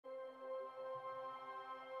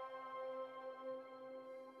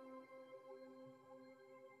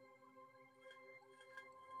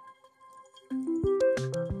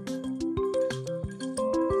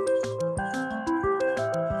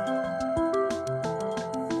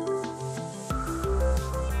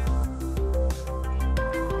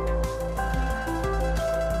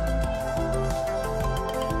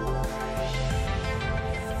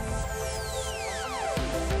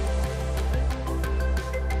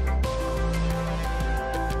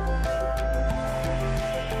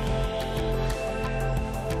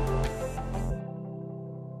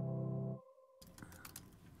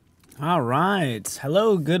All right.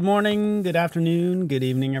 Hello, good morning, good afternoon, good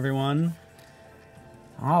evening, everyone.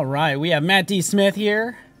 All right, we have Matt D. Smith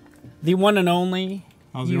here, the one and only.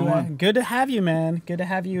 How's it going? Good to have you, man. Good to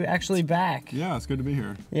have you actually back. Yeah, it's good to be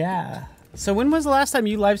here. Yeah. So when was the last time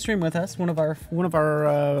you live streamed with us? One of our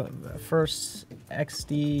first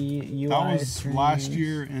XD UI That was streams. last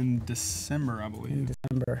year in December, I believe. In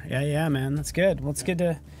December. Yeah, man. That's good. Well, it's good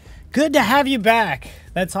to have you back.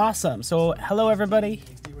 That's awesome. So hello, everybody.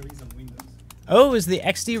 Oh, it was the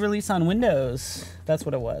XD release on Windows. That's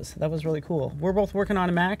what it was. That was really cool. We're both working on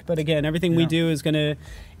a Mac, but again, everything we do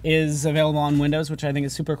is available on Windows, which I think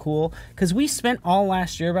is super cool. Because we spent all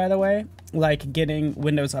last year, by the way, like getting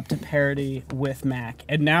Windows up to parity with Mac.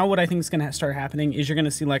 And now what I think is going to start happening is you're going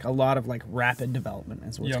to see like a lot of like rapid development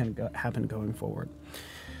is what's going to happen going forward.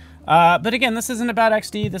 But again, this isn't about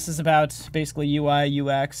XD. This is about basically UI,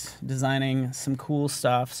 UX, designing some cool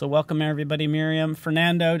stuff. So welcome everybody. Miriam,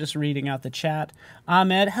 Fernando, just reading out the chat.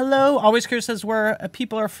 Ahmed, hello. Always curious as where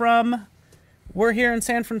people are from. We're here in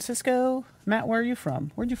San Francisco. Matt, where are you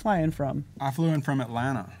from? Where'd you fly in from? I flew in from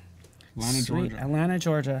Atlanta, Sweet. Georgia. Atlanta,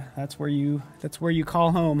 Georgia. That's where you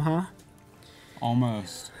call home, huh?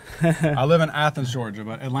 Almost. I live in Athens, Georgia,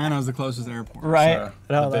 but Atlanta is the closest airport. Right.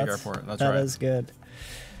 So the big airport. That's right. That is good.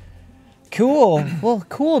 Cool. Well,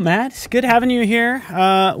 cool, Matt. It's good having you here.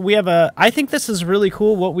 I think this is really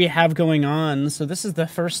cool what we have going on. So this is the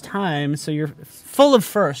first time. So you're full of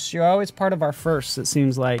firsts. You're always part of our firsts, it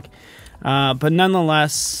seems like. But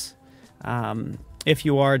nonetheless, if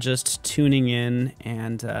you are just tuning in,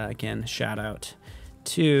 and again, shout out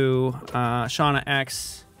to Shauna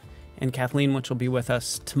X and Kathleen, which will be with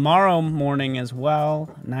us tomorrow morning as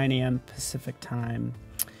well, 9 a.m. Pacific time.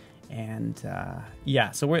 And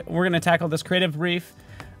yeah, so we're going to tackle this creative brief.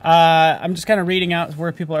 I'm just kind of reading out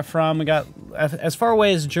where people are from. We got as far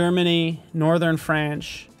away as Germany, Northern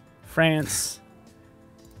France,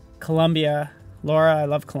 Colombia. Laura, I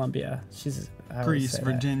love Colombia. She's Greece,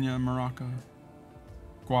 Virginia, Morocco,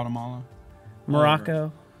 Guatemala.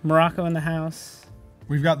 Morocco in the house.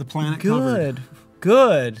 We've got the planet covered.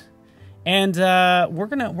 Good. And we're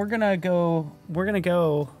gonna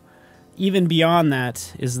go even beyond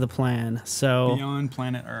that is the plan. So beyond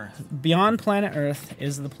planet Earth. Beyond planet Earth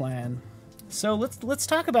is the plan. So let's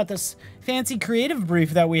talk about this fancy creative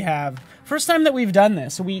brief that we have. First time that we've done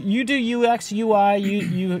this. So you do UX, UI,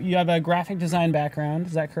 you have a graphic design background,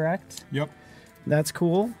 is that correct? Yep. That's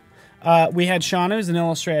cool. We had Shauna, who's an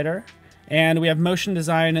illustrator, and we have motion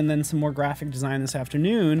design and then some more graphic design this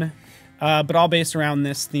afternoon, but all based around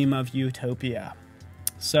this theme of Utopia.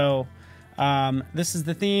 So this is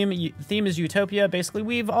the theme. The theme is Utopia. Basically,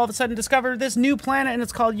 we've all of a sudden discovered this new planet, and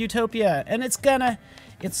it's called Utopia, and it's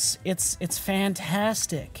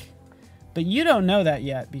fantastic. But you don't know that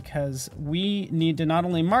yet because we need to not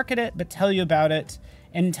only market it, but tell you about it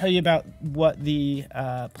and tell you about what the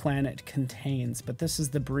planet contains. But this is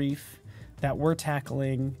the brief that we're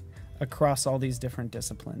tackling across all these different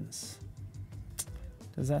disciplines.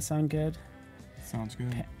 Does that sound good? Sounds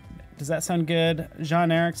good. Does that sound good?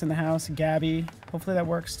 Jean-Eric's in the house. Gabby. Hopefully that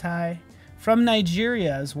works. Ty. From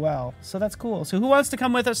Nigeria as well. So that's cool. So who wants to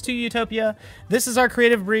come with us to Utopia? This is our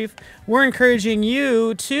creative brief. We're encouraging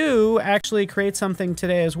you to actually create something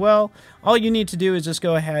today as well. All you need to do is just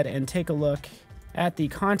go ahead and take a look at the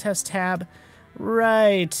contest tab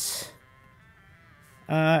right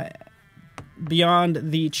beyond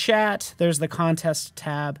the chat. There's the contest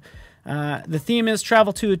tab. The theme is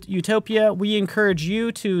Travel to Utopia. We encourage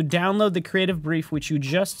you to download the creative brief, which you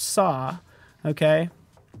just saw, okay,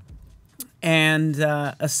 and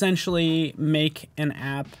essentially make an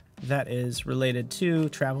app that is related to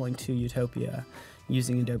traveling to Utopia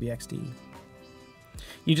using Adobe XD.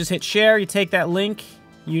 You just hit share, you take that link,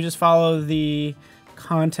 you just follow the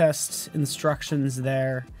contest instructions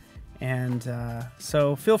there. And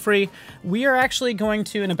so feel free. We are actually going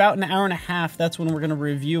to, in about an hour and a half, that's when we're going to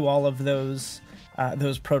review all of those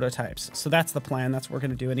prototypes. So that's the plan. That's what we're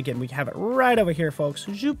going to do. And again, we have it right over here, folks.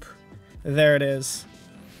 Zoop. There it is.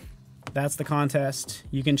 That's the contest.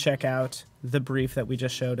 You can check out the brief that we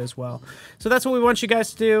just showed as well. So that's what we want you guys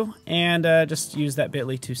to do. And just use that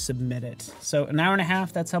bit.ly to submit it. So an hour and a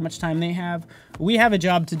half, that's how much time they have. We have a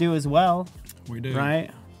job to do as well. We do. Right?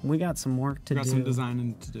 We got some work to do. We got some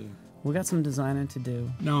designing to do. We got some designing to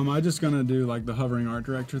do. Now, am I just going to do like the hovering art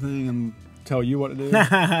director thing and tell you what to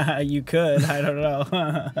do? You could. I don't know.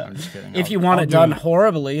 I'm just kidding. If you want it done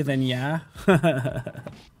horribly, then yeah.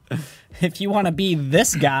 If you want to be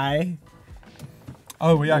this guy.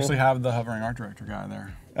 Oh, we actually have the hovering art director guy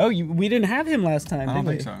there. Oh, we didn't have him last time, I don't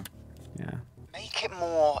think so. Yeah. Make it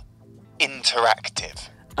more interactive.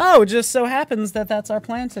 Oh, it just so happens that that's our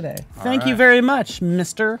plan today. Thank you very much,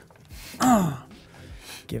 mister. Oh,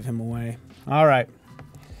 give him away. All right.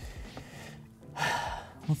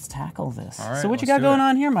 Let's tackle this. All right, so what you got going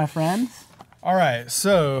on here, my friend? All right,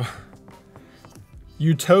 so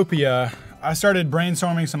Utopia, I started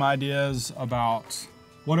brainstorming some ideas about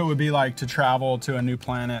what it would be like to travel to a new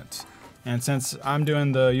planet. And since I'm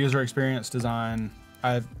doing the user experience design,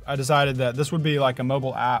 I decided that this would be like a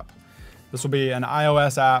mobile app. This will be an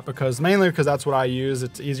iOS app mainly because that's what I use.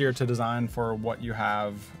 It's easier to design for what you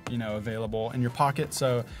have, available in your pocket.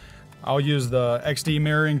 So I'll use the XD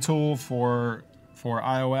mirroring tool for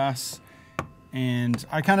iOS. And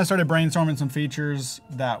I kind of started brainstorming some features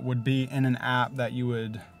that would be in an app that you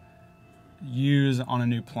would use on a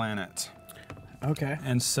new planet. Okay.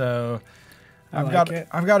 And so I've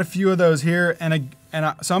got a few of those here,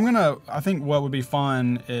 so I think what would be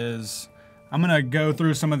fun is I'm gonna go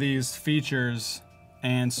through some of these features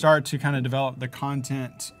and start to kind of develop the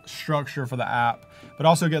content structure for the app, but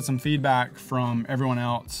also get some feedback from everyone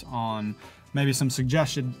else on maybe some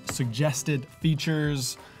suggested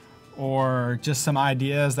features or just some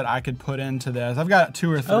ideas that I could put into this. I've got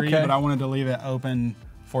 2 or 3, but I wanted to leave it open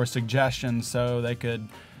for suggestions so they could,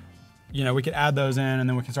 we could add those in, and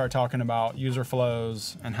then we can start talking about user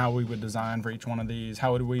flows and how we would design for each one of these,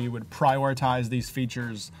 how we would prioritize these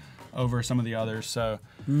features over some of the others. So,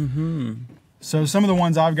 so some of the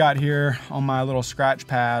ones I've got here on my little scratch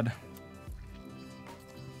pad.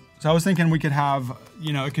 So I was thinking we could have,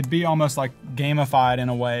 it could be almost like gamified in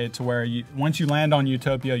a way to where once you land on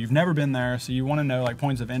Utopia, you've never been there, so you want to know like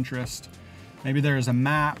points of interest. Maybe there's a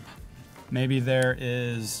map. Maybe there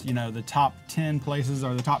is, the top 10 places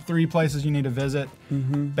or the top 3 places you need to visit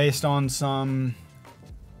based on some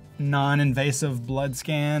non-invasive blood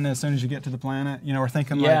scan as soon as you get to the planet. We're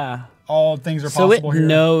thinking like all things are possible here.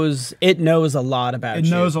 So it knows a lot about you.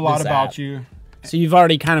 It knows a lot about you. So you've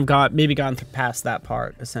already kind of gone past that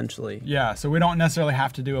part, essentially. Yeah, so we don't necessarily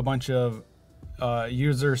have to do a bunch of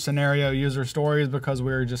user stories, because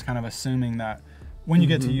we're just kind of assuming that when you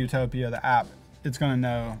get to Utopia, the app, it's going to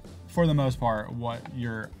know, for the most part, what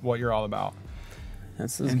you're all about.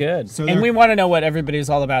 This is good. So and we want to know what everybody's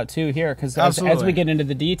all about too here, because as we get into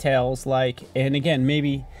the details, and again,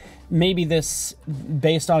 maybe this,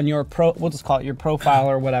 based on your we'll just call it your profile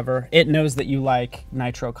or whatever, it knows that you like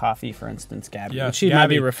nitro coffee, for instance, Gabby. Yes, she might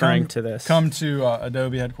be referring to this. Come to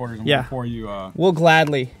Adobe headquarters and before you. We'll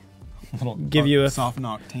gladly give you a soft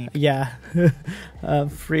knock tank. Yeah, a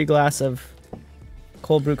free glass of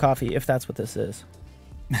cold brew coffee, if that's what this is.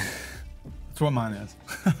 That's what mine is.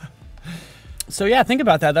 So yeah, think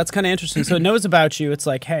about that. That's kind of interesting. So it knows about you. It's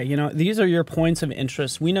like, hey, these are your points of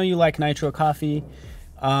interest. We know you like nitro coffee,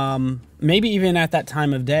 maybe even at that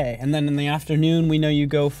time of day. And then in the afternoon, we know you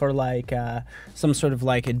go for like some sort of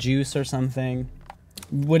like a juice or something.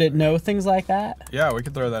 Would it know things like that? Yeah, we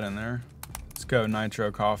could throw that in there. Let's go nitro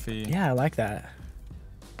coffee. Yeah, I like that.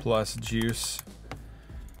 Plus juice.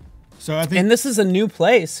 So I think, and this is a new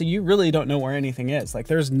place, so you really don't know where anything is. Like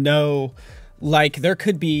there's no, there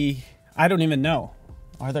could be, I don't even know.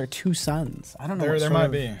 Are there 2 suns? I don't know. There might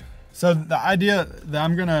be. So the idea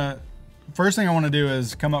that first thing I want to do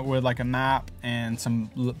is come up with like a map and some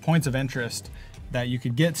points of interest that you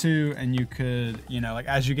could get to, and you could, like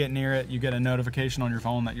as you get near it, you get a notification on your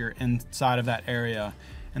phone that you're inside of that area,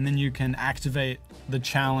 and then you can activate the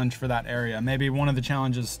challenge for that area. Maybe one of the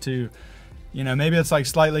challenges to, maybe it's like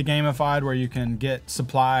slightly gamified where you can get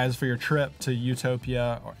supplies for your trip to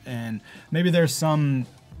Utopia, and maybe there's some,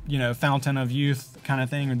 fountain of youth kind of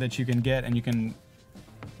thing that you can get, and you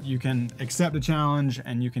can accept a challenge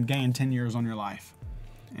and you can gain 10 years on your life.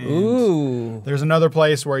 And ooh. There's another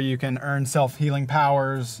place where you can earn self-healing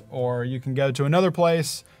powers, or you can go to another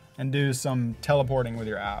place and do some teleporting with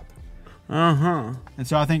your app. And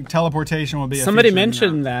so I think teleportation will be somebody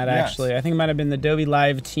mentioned that actually. I think it might have been the Adobe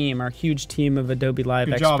Live team, our huge team of Adobe Live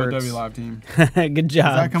experts. Good job, Adobe Live team. Good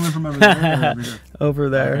job. Is that coming from over there or over here? Over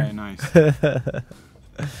there. Okay, nice.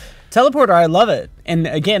 Teleporter, I love it. And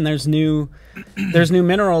again, there's new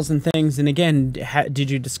minerals and things. And again,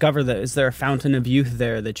 did you discover that? Is there a fountain of youth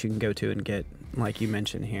there that you can go to and get, like you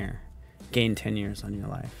mentioned here, gain 10 years on your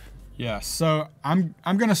life? Yeah. So I'm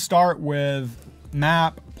gonna start with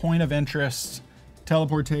map, point of interest,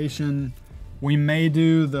 teleportation. We may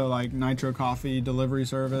do the like nitro coffee delivery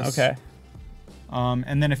service. Okay.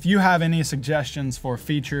 And then if you have any suggestions for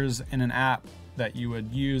features in an app that you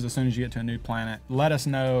would use as soon as you get to a new planet, let us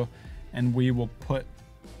know, and we will put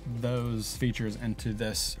those features into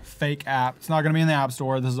this fake app. It's not going to be in the App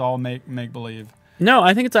Store. This is all make believe. No,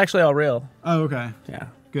 I think it's actually all real. Oh, okay. Yeah.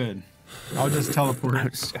 Good. I'll just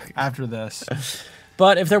teleport after this.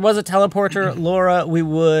 But if there was a teleporter, Laura,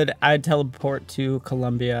 I'd teleport to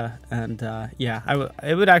Colombia, and yeah,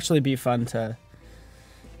 it would actually be fun to.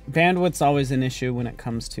 Bandwidth's always an issue when it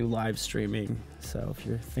comes to live streaming, so if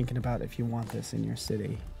you're thinking about if you want this in your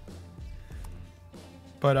city.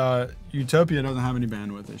 But Utopia doesn't have any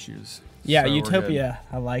bandwidth issues. Yeah, so Utopia,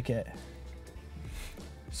 I like it.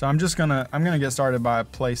 So I'm gonna get started by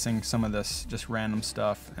placing some of this just random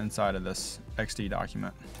stuff inside of this XD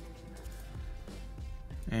document.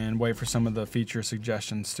 And wait for some of the feature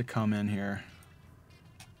suggestions to come in here.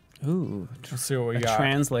 Ooh, let's see what we got.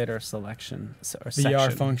 Translator selection or VR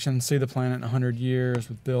section. function, see the planet in 100 years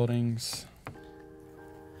with buildings.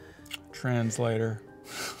 Translator,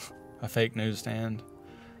 a fake newsstand.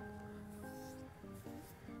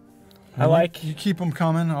 I like. You keep them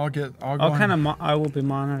coming. I will be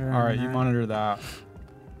monitoring. All right, you monitor that.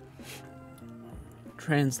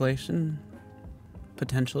 Translation,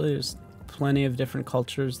 potentially. There's plenty of different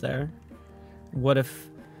cultures there. What if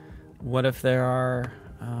there are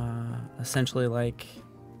essentially like,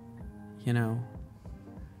 you know,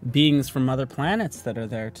 beings from other planets that are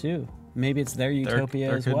there too? Maybe it's their Utopia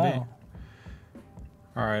there as could well. Be.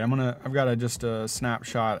 All right, I've got just a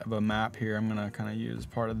snapshot of a map here. I'm gonna kind of use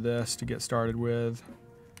part of this to get started with.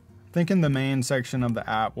 Thinking the main section of the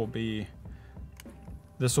app will be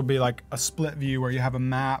like a split view where you have a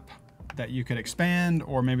map that you could expand,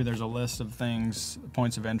 or maybe there's a list of things,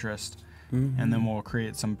 points of interest, and then we'll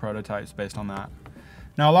create some prototypes based on that.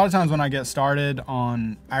 Now, a lot of times when I get started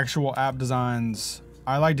on actual app designs,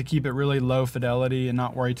 I like to keep it really low fidelity and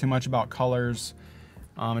not worry too much about colors,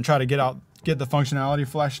 and try to get the functionality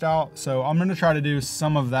fleshed out. So I'm gonna try to do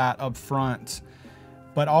some of that up front,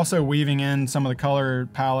 but also weaving in some of the color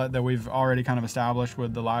palette that we've already kind of established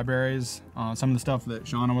with the libraries, some of the stuff that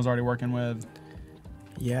Shauna was already working with.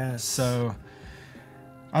 Yes. So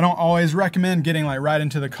I don't always recommend getting like right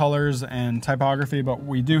into the colors and typography, but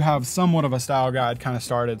we do have somewhat of a style guide kind of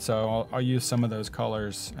started, so I'll use some of those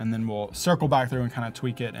colors, and then we'll circle back through and kind of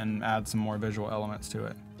tweak it and add some more visual elements to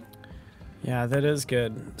it. Yeah, that is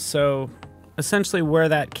good. So essentially where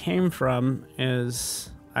that came from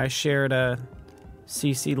is I shared a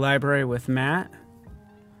CC library with Matt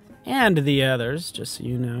and the others, just so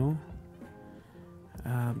you know.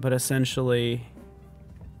 But essentially,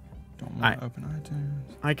 don't want to open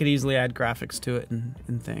iTunes. I could easily add graphics to it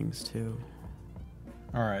and things too.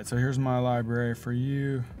 All right, so here's my library for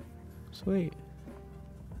you. Sweet.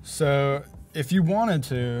 So if you wanted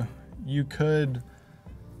to, you could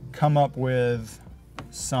come up with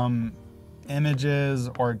some images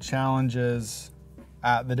or challenges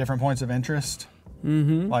at the different points of interest,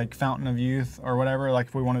 like Fountain of Youth or whatever. Like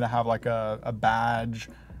if we wanted to have like a badge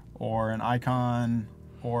or an icon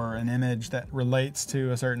or an image that relates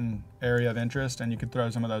to a certain area of interest, and you could throw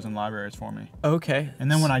some of those in libraries for me. Okay.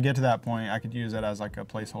 And then when I get to that point, I could use it as like a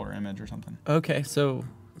placeholder image or something. Okay, so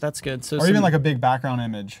that's good. So or even like a big background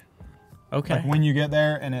image. Okay. Like when you get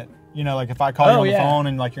there and it, you know, like if I call you on the phone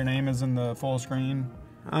and like your name is in the full screen,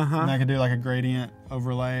 and I could do like a gradient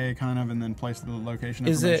overlay kind of, and then place the location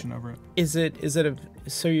information over it.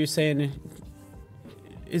 So you're saying,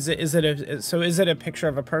 is it a picture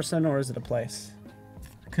of a person or is it a place?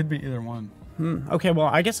 Could be either one. Okay, well,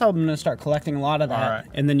 I guess I'm going to start collecting a lot of that,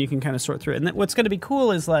 and then you can kind of sort through it. And then what's going to be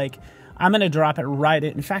cool is, like, I'm going to drop it right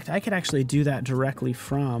in. In fact, I could actually do that directly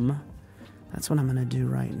from... That's what I'm going to do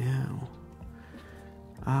right now.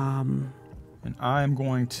 And I'm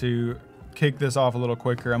going to kick this off a little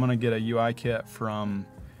quicker. I'm going to get a UI kit from...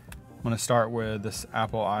 I'm going to start with this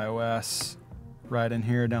Apple iOS right in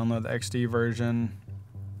here, download the XD version.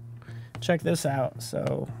 Check this out.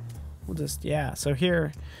 So... We'll just, so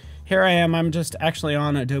here I am. I'm just actually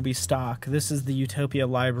on Adobe stock. This is the Utopia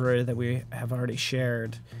library that we have already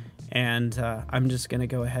shared, and I'm just going to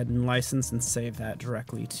go ahead and license and save that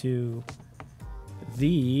directly to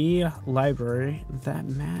the library that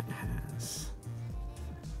Matt has.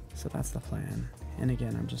 So that's the plan. And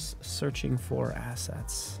again, I'm just searching for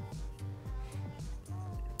assets.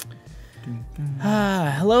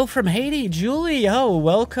 Hello from Haiti, Julie. Oh,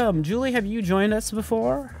 welcome. Julie, have you joined us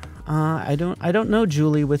before? I don't know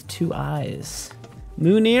Julie with two eyes.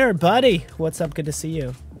 Munir, buddy, what's up? Good to see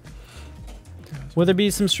you. Will there be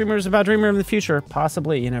some streamers about Dreamer in the future?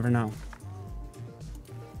 Possibly, you never know.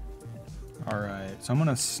 All right, so I'm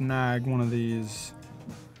gonna snag one of these.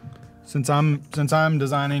 Since I'm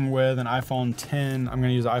designing with an iPhone 10, I'm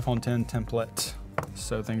gonna use an iPhone 10 template,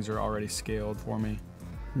 so things are already scaled for me.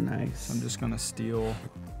 Nice. So I'm just gonna steal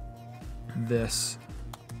this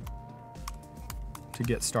to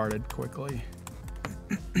get started quickly.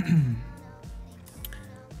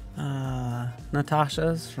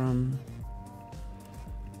 Natasha's from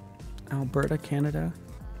Alberta, Canada.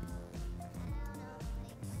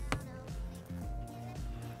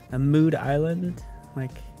 A mood island,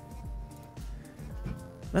 like,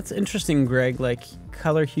 that's interesting, Greg. Like,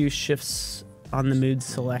 color hue shifts on the mood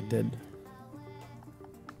selected.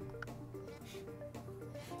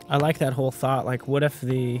 I like that whole thought. Like, what if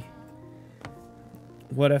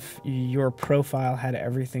your profile had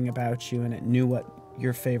everything about you and it knew what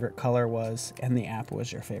your favorite color was and the app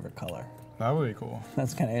was your favorite color? That would be cool.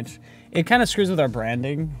 That's kind of interesting. It kind of screws with our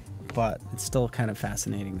branding, but it's still kind of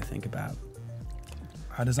fascinating to think about.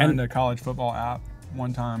 I designed a college football app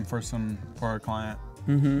one time for a client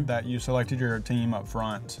that you selected your team up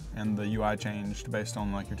front and the UI changed based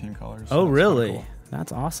on like your team colors. So really? Cool.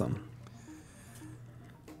 That's awesome.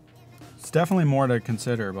 It's definitely more to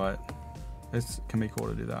consider, but it can be cool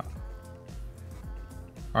to do that.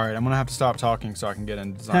 All right, I'm gonna have to stop talking so I can get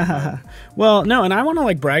in design mode. Well, no, and I want to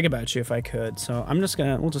like brag about you if I could. So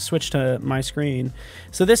we'll just switch to my screen.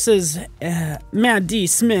 So this is Matt D.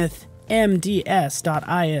 Smith.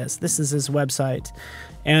 MDS.is. This is his website.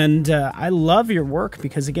 And I love your work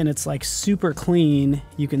because, again, it's like super clean.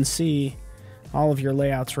 You can see all of your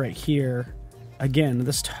layouts right here. Again,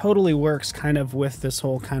 this totally works kind of with this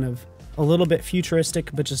whole kind of a little bit futuristic,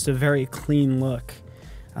 but just a very clean look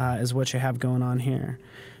is what you have going on here.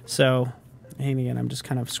 So, and again, I'm just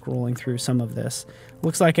kind of scrolling through some of this.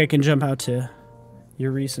 Looks like I can jump out to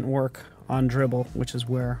your recent work on Dribbble, which is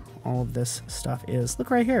where all of this stuff is.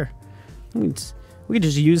 Look right here. We could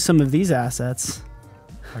just use some of these assets.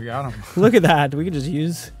 I got them. Look at that. We could just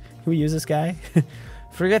use... Can we use this guy?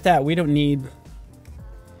 Forget that. We don't need...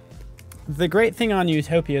 The great thing on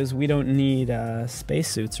Utopia is we don't need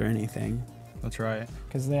spacesuits or anything. That's right.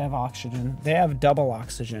 Because they have oxygen. They have double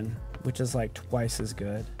oxygen, which is like twice as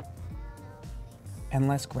good. And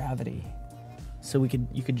less gravity. So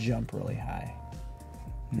you could jump really high.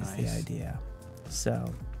 That's the idea. So...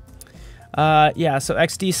 yeah, so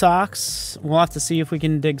XD socks, we'll have to see if we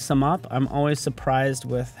can dig some up. I'm always surprised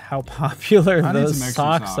with how popular those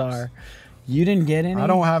socks are. You didn't get any? I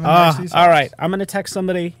don't have any XD socks. All right, I'm going to text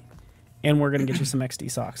somebody, and we're going to get you some XD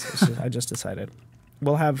socks. I just decided.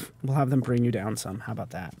 We'll have them bring you down some. How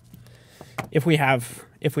about that? If we have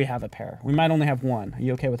a pair. We might only have one. Are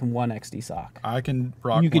you okay with one XD sock? I can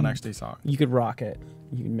rock one XD sock. You could rock it.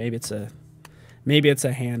 Maybe it's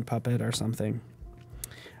a hand puppet or something.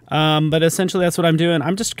 But essentially that's what I'm doing.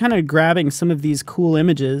 I'm just kind of grabbing some of these cool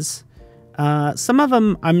images. Some of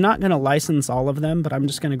them, I'm not going to license all of them, but I'm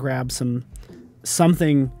just going to grab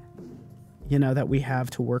something, you know, that we have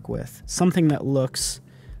to work with. Something that looks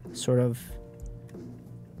sort of,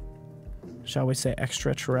 shall we say,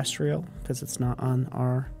 extraterrestrial, because it's not on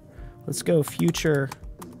our... Let's go Future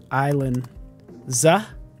Island.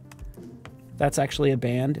 That's actually a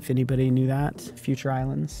band, if anybody knew that. Future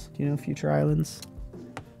Islands. Do you know Future Islands?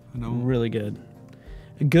 No. Really good.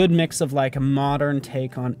 A good mix of like a modern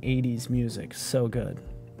take on 80s music. So good.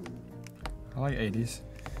 I like 80s.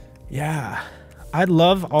 Yeah. I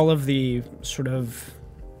love all of the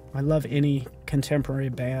I love any contemporary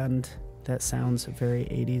band that sounds very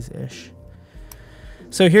 80s-ish.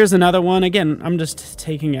 So here's another one. Again, I'm just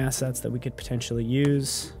taking assets that we could potentially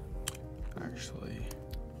use. Actually,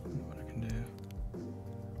 what I can do.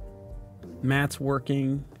 Matt's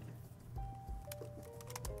working.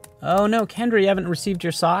 Oh no, Kendra, you haven't received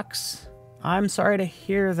your socks? I'm sorry to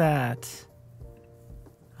hear that.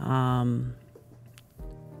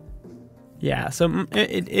 Yeah, so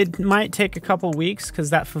it might take a couple weeks because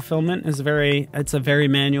that fulfillment is it's a very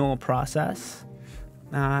manual process.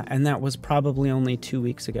 And that was probably only 2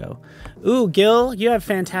 weeks ago. Ooh, Gil, you have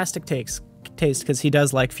fantastic taste because he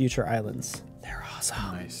does like Future Islands. They're awesome.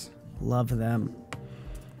 Nice. Love them.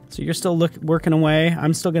 So you're still working away.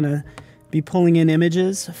 I'm still going to be pulling in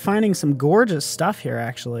images, finding some gorgeous stuff here,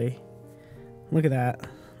 actually. Look at that.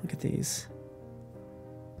 Look at these.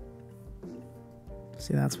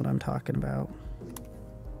 See, that's what I'm talking about.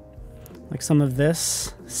 Like some of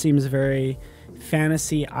this seems very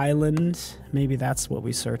fantasy island. Maybe that's what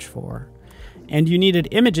we search for. And you needed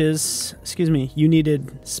images, you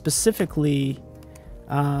needed specifically,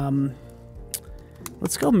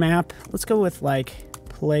 let's go map. Let's go with like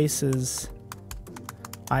places,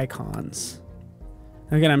 icons.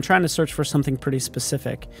 Again, I'm trying to search for something pretty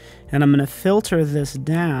specific. And I'm going to filter this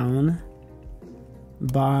down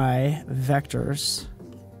by vectors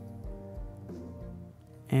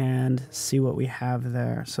and see what we have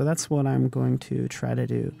there. So that's what I'm going to try to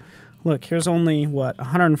do. Look, here's only, what,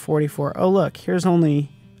 144. Oh, look, here's only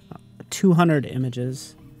 200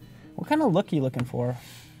 images. What kind of look are you looking for?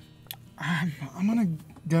 I'm going to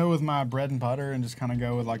go with my bread and butter and just kind of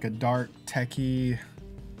go with like a dark, techie,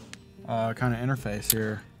 kind of interface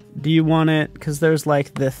here. Do you want it, because there's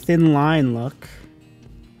like the thin line look.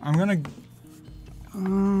 I'm gonna...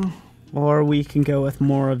 or we can go with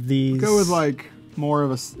more of these. Go with like more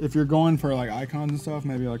of a... If you're going for like icons and stuff,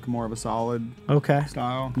 maybe like more of a solid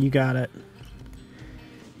style. You got it.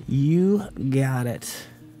 You got it.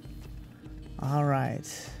 All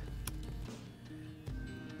right.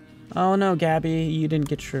 Oh no, Gabby, you didn't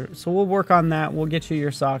get your... So we'll work on that. We'll get you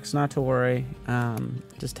your socks, not to worry.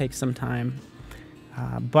 Just take some time.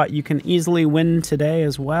 But you can easily win today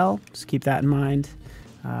as well. Just keep that in mind.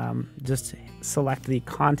 Just select the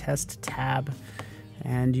contest tab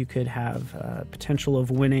and you could have potential of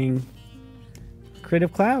winning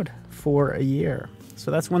Creative Cloud for a year.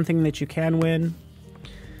 So that's one thing that you can win.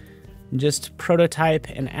 Just prototype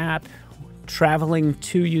an app traveling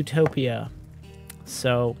to Utopia.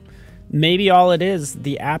 So maybe all it is,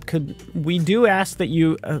 the app could... We do ask that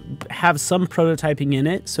you have some prototyping in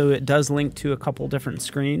it, so it does link to a couple different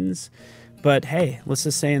screens. But hey, let's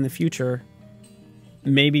just say in the future,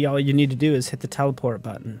 maybe all you need to do is hit the teleport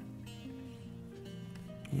button.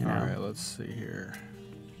 You know? All right, let's see here.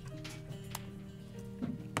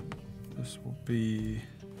 This will be...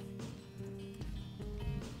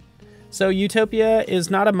 So Utopia is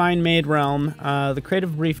not a mind-made realm. The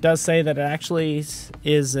creative brief does say that it actually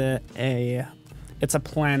is it's a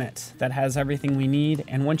planet that has everything we need.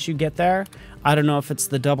 And once you get there, I don't know if it's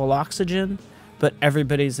the double oxygen, but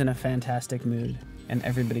everybody's in a fantastic mood and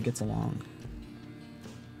everybody gets along,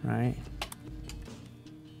 right?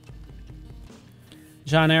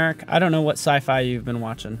 John Eric, I don't know what sci-fi you've been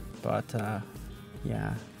watching, but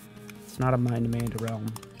yeah, it's not a mind-made realm.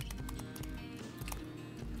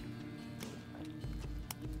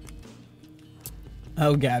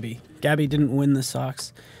 Oh, Gabby. Gabby didn't win the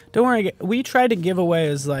socks. Don't worry. We try to give away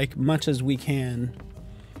as like much as we can.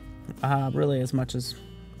 Really, as much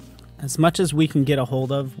as we can get a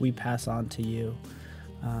hold of, we pass on to you.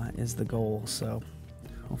 Is the goal. So,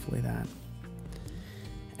 hopefully that.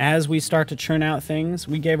 As we start to churn out things,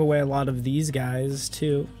 we gave away a lot of these guys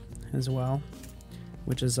too, as well,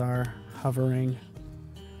 which is our hovering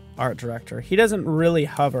art director. He doesn't really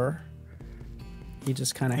hover. He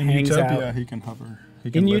just kind of hangs Utopia, out. He can hover. He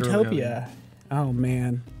can in Utopia. Oh,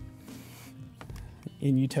 man.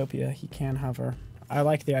 In Utopia, he can hover. I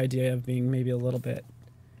like the idea of being maybe a little bit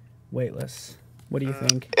weightless. What do you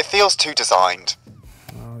think? It feels too designed.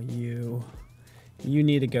 Oh, you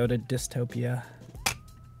need to go to dystopia.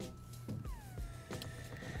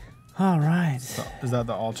 All right. So, is that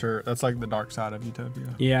the alter? That's like the dark side of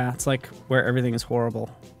Utopia. Yeah, it's like where everything is horrible.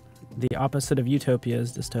 The opposite of Utopia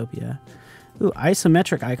is dystopia. Ooh,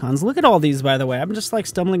 isometric icons. Look at all these, by the way. I'm just like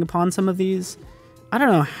stumbling upon some of these. I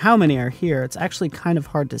don't know how many are here. It's actually kind of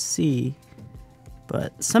hard to see.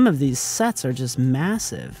 But some of these sets are just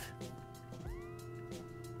massive.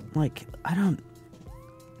 Like,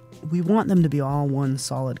 we want them to be all one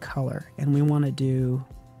solid color. And we want to do...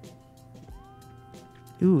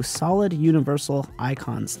 Ooh, solid universal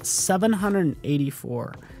icons.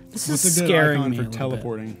 784. This is scaring me a little bit.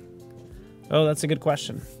 Teleporting? Oh, that's a good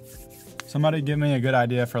question. Somebody give me a good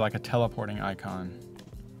idea for like a teleporting icon.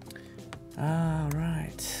 All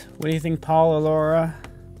right. What do you think, Paul or Laura?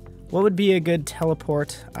 What would be a good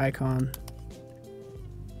teleport icon?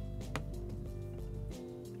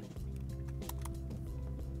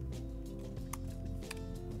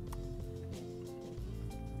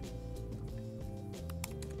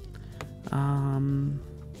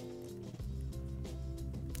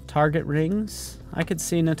 Target rings. I could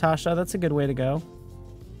see Natasha. That's a good way to go.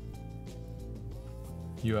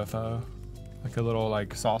 UFO, like a little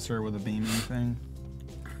like saucer with a beaming thing.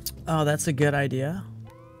 Oh, that's a good idea.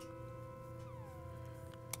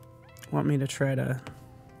 Want me to try to...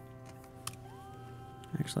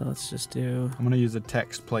 Actually, let's just do... I'm gonna use a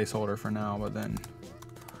text placeholder for now, but then...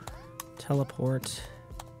 Teleport.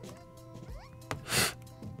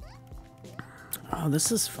 Oh,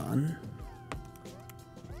 this is fun.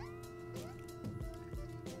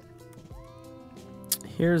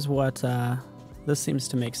 Here's what... this seems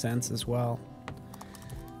to make sense as well.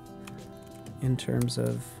 In terms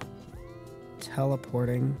of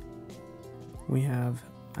teleporting, we have...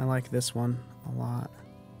 I like this one a lot.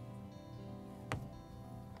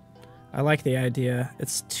 I like the idea.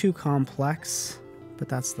 It's too complex, but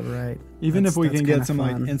that's the right. Even if we can get some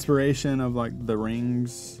like inspiration of like the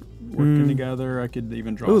rings working together, I could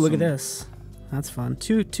even draw. Ooh, look at this. That's fun.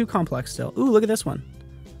 Too complex still. Ooh, look at this one.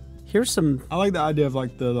 Here's some. I like the idea of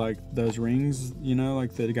like those rings. You know,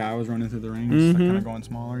 like the guy was running through the rings, like kind of going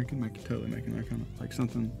smaller. You can totally make an icon like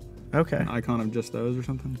something. Okay. An icon of just those or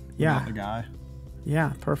something. Yeah. Not the guy.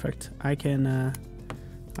 Yeah, perfect. I can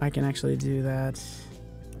I can actually do that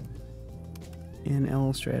in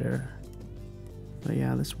Illustrator. But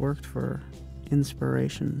yeah, this worked for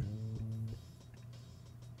inspiration.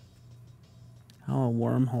 Oh, a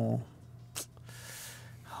wormhole.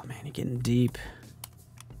 Oh man, you're getting deep.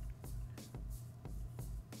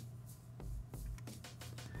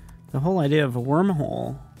 The whole idea of a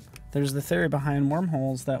wormhole, there's the theory behind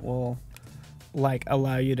wormholes that will like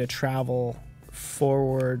allow you to travel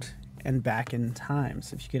forward and back in time.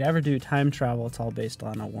 So if you could ever do time travel, it's all based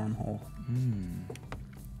on a wormhole,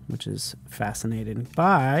 which is fascinating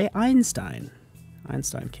by Einstein.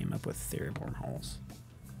 Einstein came up with the theory of wormholes.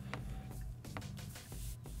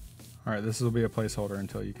 All right, this will be a placeholder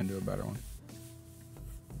until you can do a better one.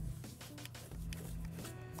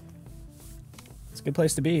 It's a good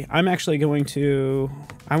place to be. I'm actually going to,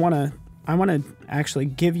 I want to actually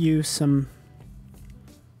give you some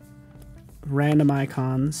random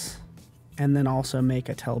icons and then also make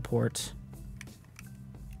a teleport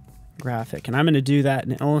graphic. And I'm going to do that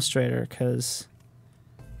in Illustrator because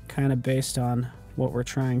kind of based on what we're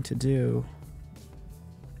trying to do,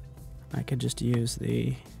 I could just use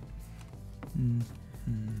the,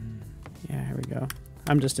 yeah, here we go.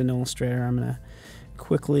 I'm just in Illustrator. I'm going to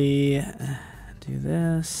quickly do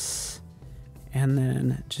this and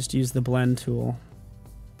then just use the blend tool.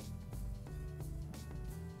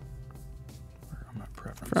 Where are my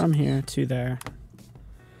preferences? From here to there.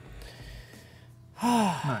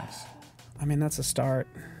 Nice. I mean, that's a start.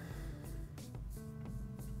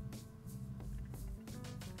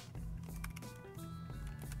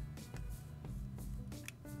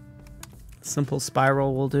 Simple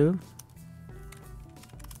spiral will do.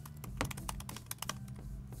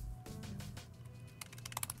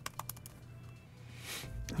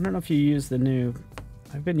 I don't know if you use the new,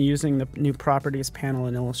 I've been using the new properties panel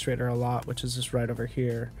in Illustrator a lot, which is just right over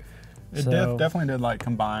here. It definitely did like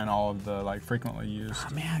combine all of the like frequently used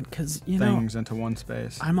because things into one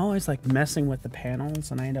space. I'm always like messing with the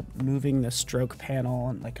panels and I end up moving the stroke panel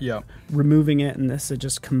and like removing it, and it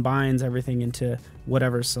just combines everything into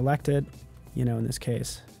whatever's selected. You know, in this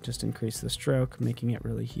case, just increase the stroke, making it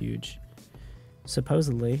really huge.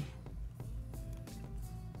 Supposedly,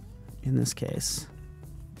 in this case.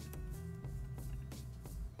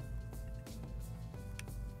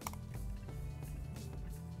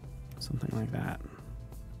 Something like that.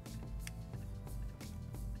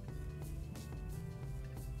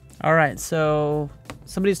 All right, so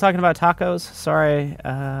somebody's talking about tacos. Sorry.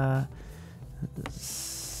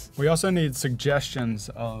 We also need suggestions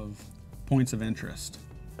of points of interest.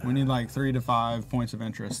 We need like 3 to 5 points of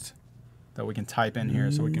interest that we can type in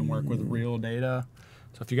here so we can work with real data.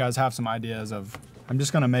 So if you guys have some ideas of, I'm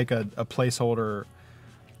just going to make a placeholder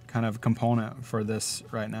kind of component for this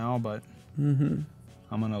right now, but I'm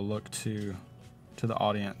going to look to the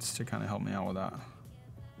audience to kind of help me out with that.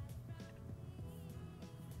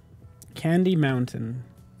 Candy Mountain.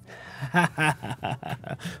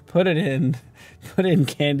 Put in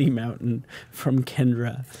Candy Mountain from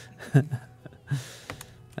Kendra.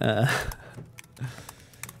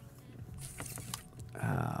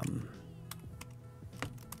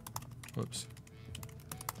 Whoops.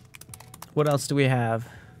 What else do we have?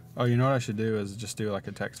 Oh, you know what I should do is just do like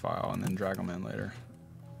a text file and then drag them in later.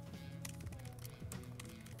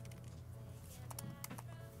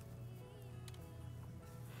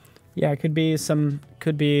 Yeah, it could be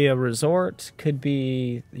a resort, could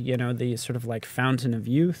be, you know, the sort of like fountain of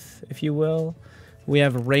youth, if you will. We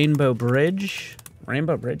have Rainbow Bridge.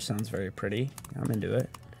 Rainbow Bridge sounds very pretty. I'm into it.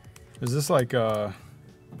 Is this like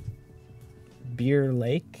Beer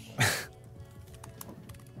Lake?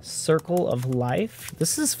 Circle of Life.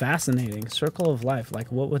 This is fascinating. Circle of Life.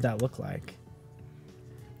 Like, what would that look like?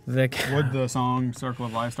 Would the song Circle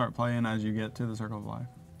of Life start playing as you get to the Circle of Life?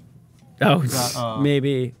 Oh, that,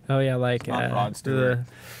 maybe. Oh, yeah, like Rod Stewart.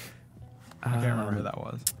 I can't remember who that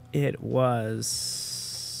was. It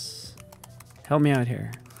was. Help me out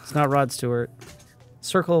here. It's not Rod Stewart.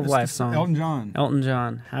 Circle of Life song. Elton John. Elton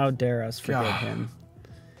John. How dare us forget him?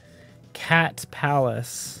 Cat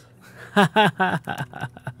Palace.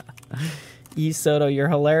 E. Soto, you're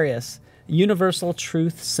hilarious. Universal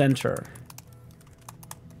Truth Center.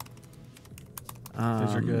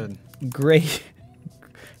 These are good.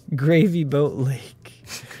 Gravy Boat Lake.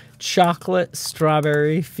 Chocolate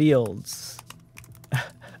Strawberry Fields.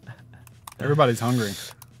 Everybody's hungry.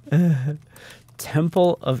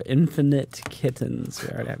 Temple of Infinite Kittens. We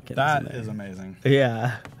already have kittens. That is amazing.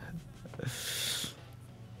 Yeah.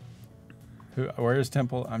 Where is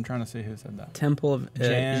Temple? I'm trying to see who said that. Temple of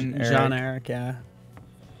John Eric, yeah.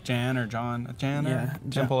 Jan or John? Jan? Yeah.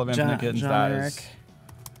 Temple of Infinite Kittens. John Eric.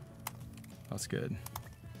 That's good.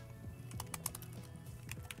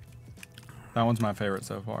 That one's my favorite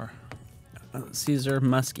so far. Caesar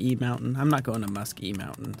Muskie Mountain. I'm not going to Muskie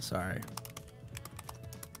Mountain. Sorry.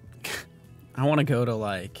 I want to go to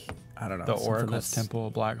like, I don't know. The Oracle's Temple,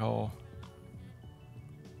 Black Hole.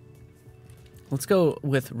 Let's go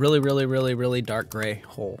with really, really, really, really dark gray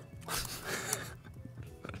hole.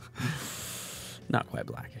 Not quite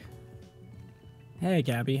black. Hey,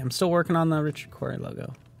 Gabby. I'm still working on the Richard Corey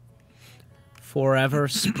logo. Forever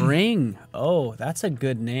Spring. Oh, that's a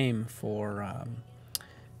good name for,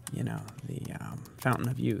 you know, the Fountain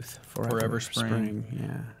of Youth. Forever Spring.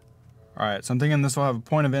 Yeah. All right, so I'm thinking this will have a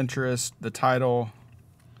point of interest, the title.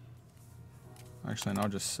 Actually, and I'll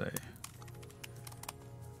just say,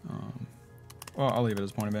 well, I'll leave it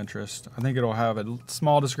as point of interest. I think it'll have a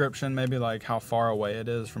small description, maybe like how far away it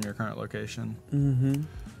is from your current location. Mm-hmm.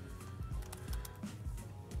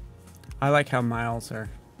 I like how miles are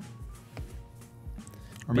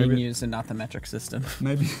being used and not the metric system.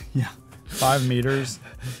 Maybe, yeah. 5 meters.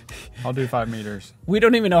 I'll do 5 meters. We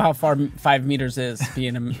don't even know how far 5 meters is,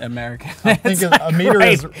 being American. I think a meter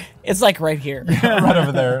is... It's like right here. Right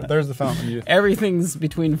over there. There's the Fountain of Youth. Everything's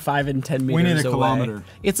between 5 and 10 meters away. We need a kilometer.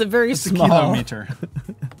 It's a very small... a kilometer.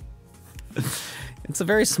 It's a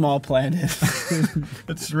very small planet.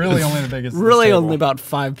 It's really only the biggest. Really only about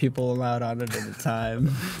 5 people allowed on it at a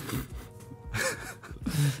time.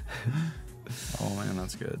 Oh man,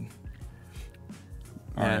 that's good.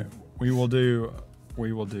 All right. We will do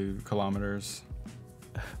kilometers.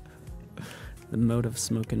 The mode of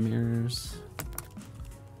smoke and mirrors.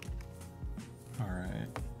 All right.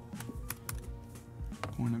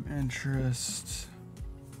 Point of interest.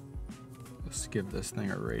 Let's give this thing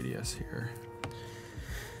a radius here.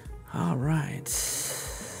 All right.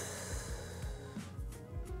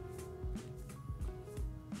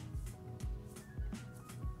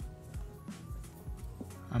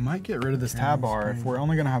 I might get rid of this tab bar if we're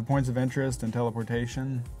only going to have points of interest and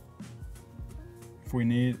teleportation. If we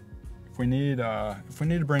need to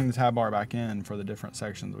bring the tab bar back in for the different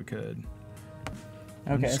sections, we could.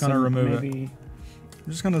 Okay, I'm just going to remove it. I'm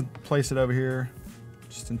just going to place it over here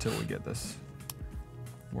just until we get this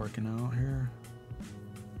working out here.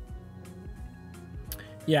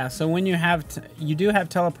 Yeah, so when you have, you do have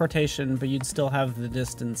teleportation, but you'd still have the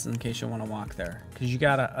distance in case you want to walk there. Because you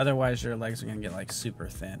gotta, otherwise your legs are gonna get like super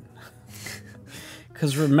thin.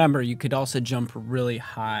 Because remember, you could also jump really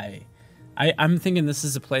high. I'm thinking this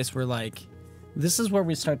is a place where like, this is where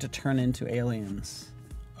we start to turn into aliens.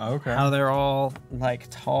 Okay. How they're all like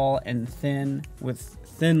tall and thin with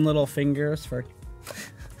thin little fingers for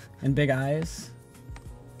and big eyes.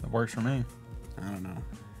 That works for me. I don't know.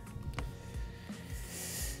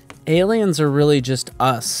 Aliens are really just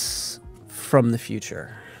us from the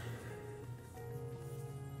future.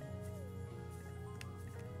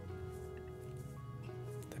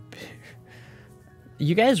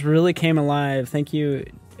 You guys really came alive. Thank you,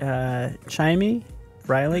 Chimey,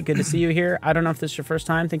 Riley. Good to see you here. I don't know if this is your first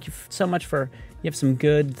time. Thank you so much for, you have some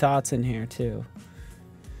good thoughts in here too.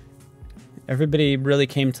 Everybody really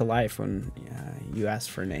came to life when you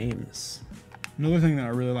asked for names. Another thing that I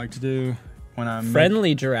really like to do when I'm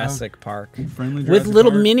friendly Jurassic Park. Friendly Jurassic with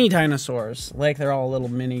little Park. Mini dinosaurs. Like they're all little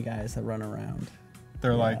mini guys that run around.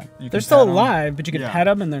 They're like, they're still alive, but you can pet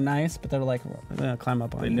them and they're nice, but they're like, climb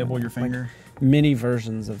up on you. They nibble your finger. Like mini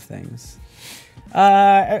versions of things.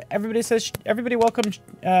 Everybody says, everybody welcome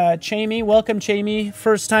Chamey. Welcome, Chamey.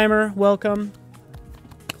 First timer, welcome.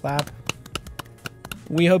 Clap.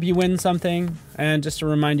 We hope you win something. And just to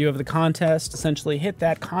remind you of the contest, essentially hit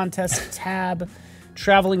that contest tab.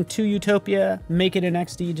 Traveling to Utopia, make it an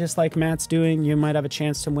XD just like Matt's doing. You might have a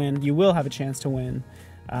chance to win. You will have a chance to win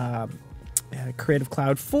Creative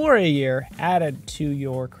Cloud for a year added to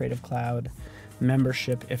your Creative Cloud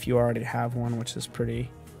membership if you already have one, which is pretty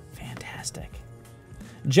fantastic.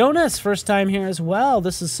 Jonas, first time here as well.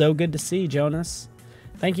 This is so good to see, Jonas.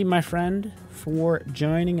 Thank you, my friend, for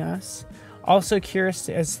joining us. Also curious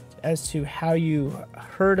as to how you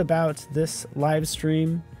heard about this live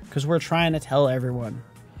stream, because we're trying to tell everyone.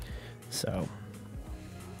 So,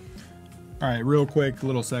 all right, real quick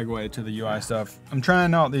little segue to the UI stuff. I'm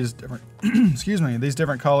trying out these different excuse me, these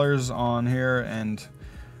different colors on here, and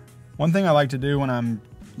one thing I like to do when I'm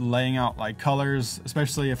laying out like colors,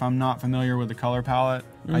 especially if I'm not familiar with the color palette,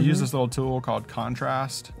 I use this little tool called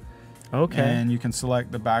contrast. Okay. And you can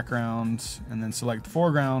select the background and then select the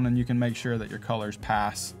foreground, and you can make sure that your colors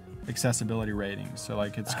pass accessibility ratings. So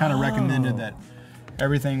like it's kind of recommended that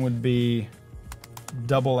everything would be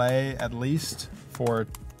AA at least for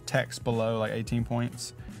text below like 18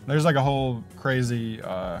 points. There's like a whole crazy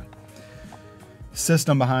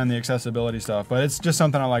system behind the accessibility stuff, but it's just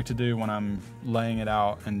something I like to do when I'm laying it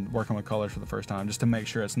out and working with colors for the first time, just to make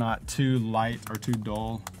sure it's not too light or too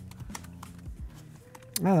dull.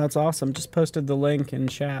 Oh, that's awesome. Just posted the link in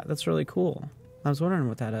chat. That's really cool. I was wondering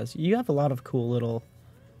what that is. You have a lot of cool little...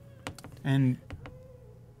 And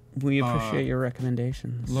we appreciate your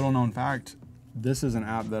recommendations. Little known fact, this is an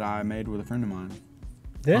app that I made with a friend of mine.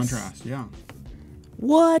 This? Contrast, yeah.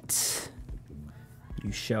 What?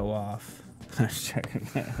 You show off.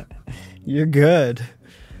 You're good.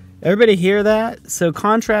 Everybody hear that? So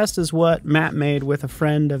Contrast is what Matt made with a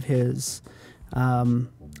friend of his,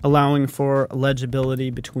 allowing for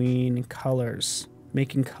legibility between colors,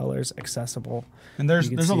 making colors accessible. And there's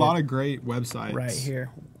a lot of great websites. Right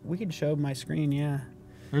here. We can show my screen, yeah.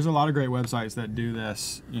 There's a lot of great websites that do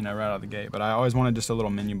this, you know, right out of the gate. But I always wanted just a little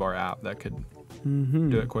menu bar app that could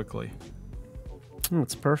do it quickly. Oh,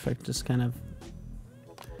 it's perfect. Just kind of...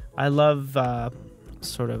 I love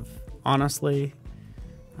sort of, honestly,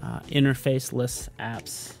 interfaceless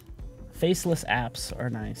apps. Faceless apps are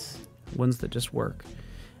nice. Ones that just work.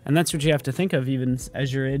 And that's what you have to think of even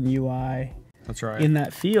as you're in UI. That's right. In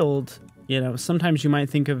that field, you know, sometimes you might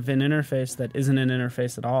think of an interface that isn't an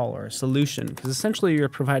interface at all, or a solution, because essentially you're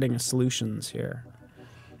providing a solutions here.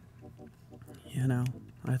 You know,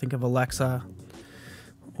 I think of Alexa,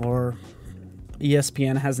 or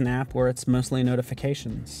ESPN has an app where it's mostly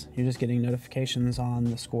notifications. You're just getting notifications on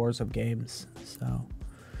the scores of games. So,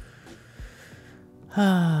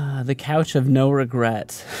 the couch of no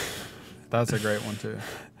regret. That's a great one too.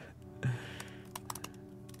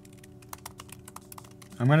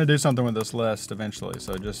 I'm going to do something with this list eventually,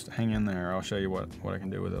 so just hang in there. I'll show you what I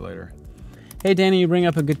can do with it later. Hey, Danny, you bring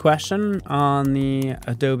up a good question on the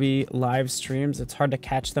Adobe live streams. It's hard to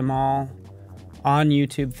catch them all on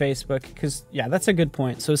YouTube, Facebook, because, yeah, that's a good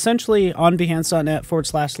point. So essentially, on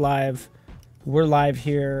behance.net/live, we're live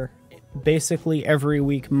here basically every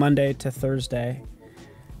week, Monday to Thursday.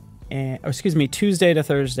 Tuesday to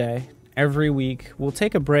Thursday every week. We'll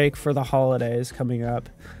take a break for the holidays coming up.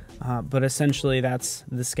 But essentially, that's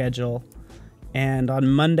the schedule. And on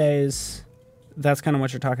Mondays, that's kind of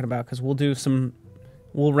what you're talking about, because we'll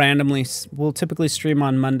typically stream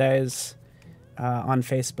on Mondays on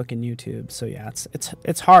Facebook and YouTube. So yeah,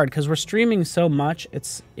 it's hard because we're streaming so much.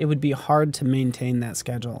 It would be hard to maintain that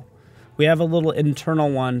schedule. We have a little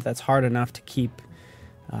internal one that's hard enough to keep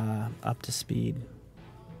up to speed.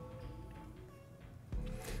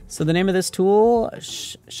 So the name of this tool,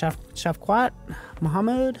 Shafqat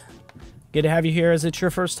Mohammed. Good to have you here. Is it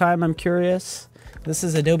your first time? I'm curious. This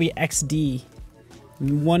is Adobe XD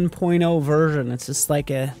 1.0 version. It's like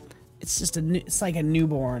a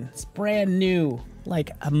newborn. It's brand new,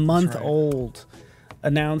 like a month old.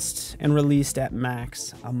 Announced and released at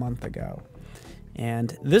Max a month ago.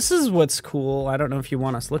 And this is what's cool. I don't know if you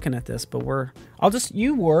want us looking at this, but I'll just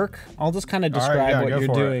kind of describe what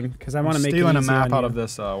you're doing, because I want to make it easy stealing a map on out you. of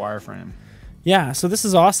this wireframe. Yeah, so this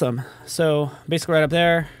is awesome. So basically right up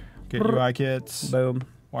there. Get UI kits. Boom.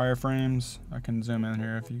 Wireframes. I can zoom in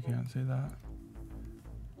here if you can't see that.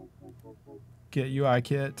 Get UI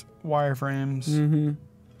kit, wireframes. Mm-hmm.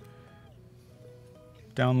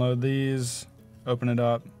 Download these, open it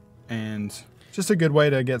up, and just a good way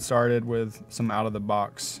to get started with some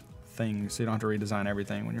out-of-the-box things, so you don't have to redesign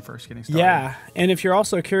everything when you're first getting started. Yeah, and if you're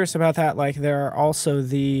also curious about that, like there are also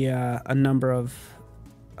a number of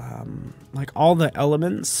like all the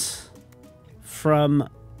elements from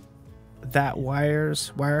that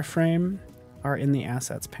wireframe are in the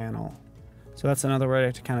assets panel. So that's another way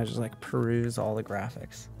to kind of just like peruse all the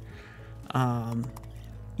graphics.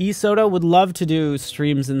 eSoda would love to do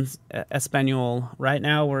streams in Espanol. Right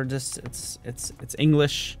now we're just it's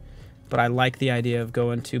English, but I like the idea of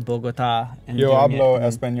going to Bogota and Yo hablo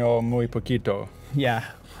español muy poquito. Yeah.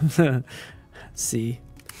 Sí.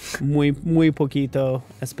 Muy poquito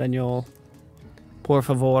español. Por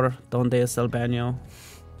favor, ¿dónde es el baño?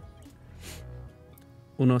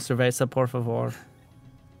 Uno cerveza, por favor.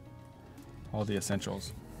 All the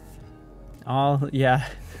essentials. Yeah.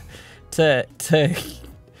 To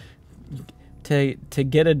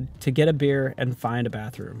get a beer and find a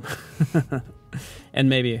bathroom. And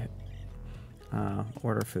maybe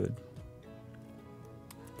order food.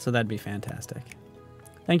 So that'd be fantastic.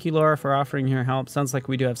 Thank you, Laura, for offering your help. Sounds like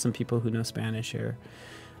we do have some people who know Spanish here.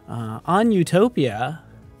 On Utopia,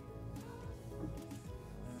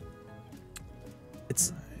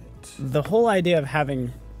 it's the whole idea of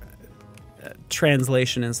having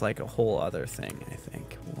translation is like a whole other thing, I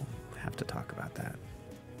think. We'll have to talk about that.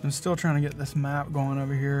 I'm still trying to get this map going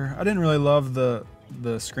over here. I didn't really love the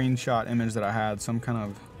screenshot image that I had, so I'm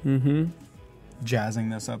kind of jazzing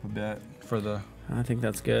this up a bit for the I think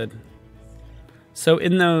that's good. So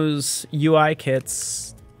in those UI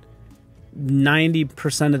kits,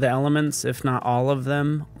 90% of the elements, if not all of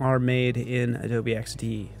them, are made in Adobe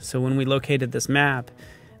XD. So when we located this map,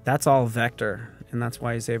 that's all vector, and that's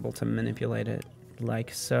why he's able to manipulate it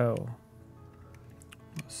like so.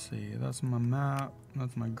 Let's see, that's my map,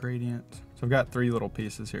 that's my gradient. So I've got 3 little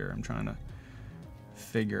pieces here. I'm trying to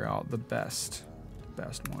figure out the best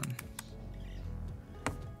one.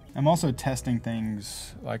 I'm also testing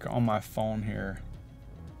things like on my phone here,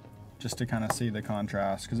 just to kind of see the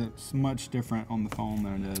contrast, because it's much different on the phone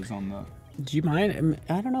than it is on the. Do you mind?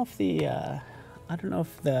 I don't know if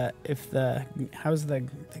how's the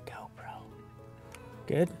GoPro?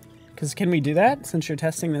 Good? Because can we do that since you're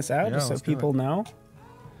testing this out, just so people know?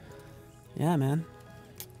 Yeah, man.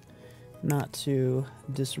 Not to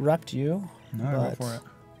disrupt you. No, go for it.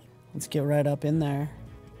 Let's get right up in there.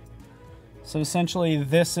 So essentially,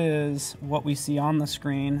 this is what we see on the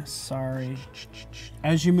screen. Sorry.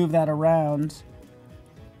 As you move that around,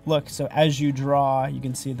 look, so as you draw, you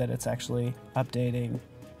can see that it's actually updating,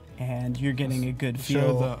 and you're getting a good feel.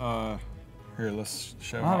 Show the, here, let's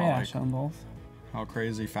show show them both. How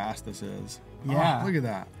crazy fast this is. Yeah. Oh, look at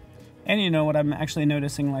that. And you know what, I'm actually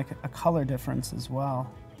noticing like a color difference as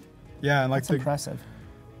well. Yeah, and like that's impressive.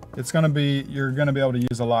 It's gonna be, you're gonna be able to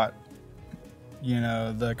use a lot, you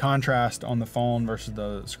know, the contrast on the phone versus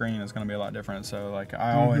the screen is gonna be a lot different. So like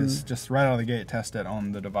I always just right out of the gate test it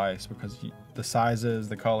on the device, because the sizes,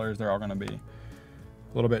 the colors, they're all gonna be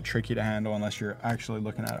a little bit tricky to handle unless you're actually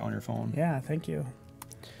looking at it on your phone. Yeah, thank you.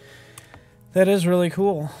 That is really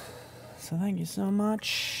cool. So thank you so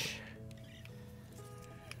much.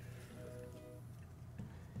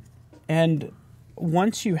 And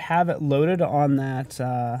once you have it loaded on that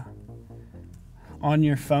on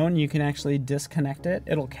your phone, you can actually disconnect it.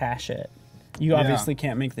 It'll cache it. You obviously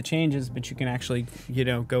can't make the changes, but you can actually, you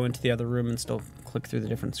know, go into the other room and still click through the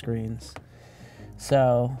different screens. So,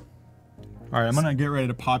 all right, I'm gonna get ready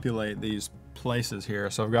to populate these places here.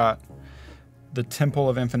 So I've got the Temple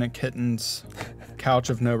of Infinite Kittens, Couch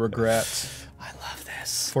of No Regrets. I love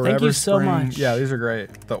this. Forever Thank you so Spring. much. Yeah, these are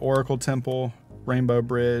great. The Oracle Temple, Rainbow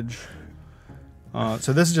Bridge.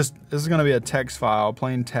 So this is going to be a text file,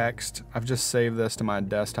 plain text. I've just saved this to my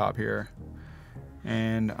desktop here,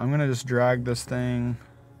 and I'm going to just drag this thing.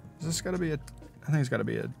 Is this got to be I think it's got to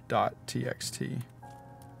be a .txt.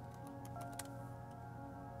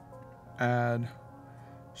 Add.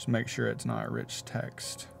 Just make sure it's not rich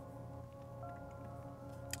text.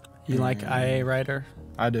 You like IA Writer?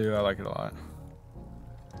 I do. I like it a lot.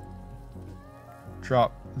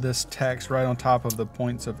 Drop this text right on top of the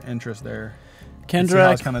points of interest there.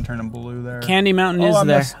 Kendra, it's kind of turning blue there. Candy Mountain is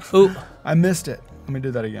there. Ooh, I missed it. Let me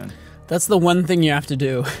do that again. That's the one thing you have to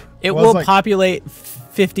do. It will populate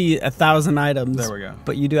 1,000 items. There we go.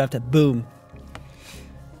 But you do have to boom.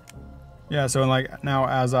 Yeah. So like now,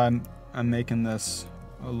 as I'm making this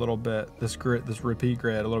a little bit, this repeat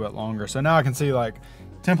grid a little bit longer. So now I can see like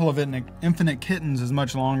Temple of Infinite Kittens is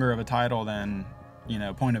much longer of a title than, you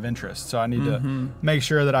know, Point of Interest. So I need to make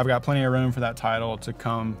sure that I've got plenty of room for that title to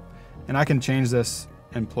come. And I can change this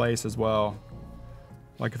in place as well.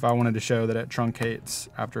 Like if I wanted to show that it truncates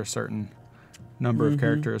after a certain number of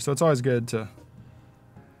characters. So it's always good to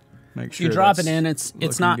make sure you drop it in, it's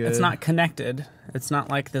not connected. It's not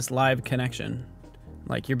like this live connection.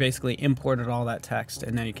 Like you're basically imported all that text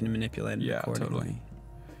and now you can manipulate it accordingly. Totally.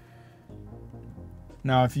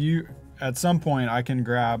 Now if you at some point I can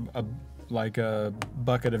grab a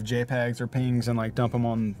bucket of JPEGs or PNGs and like dump them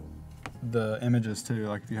on the images too,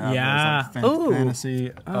 like if you have those like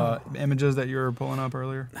fantasy images that you were pulling up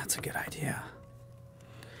earlier. That's a good idea.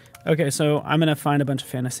 Okay, so I'm gonna find a bunch of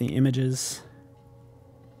fantasy images,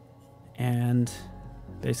 and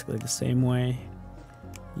basically the same way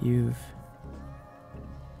you've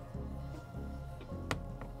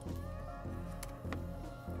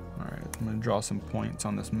all right, I'm gonna draw some points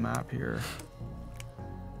on this map here.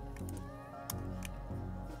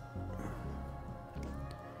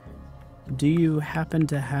 Do you happen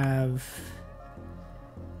to have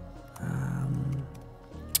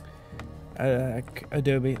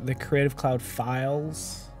Adobe, the Creative Cloud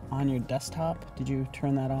files on your desktop? Did you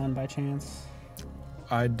turn that on by chance?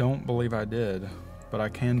 I don't believe I did, but I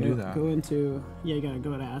can do that. Go into, you gotta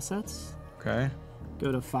go to Assets. Okay.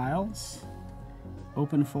 Go to Files,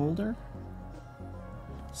 Open Folder.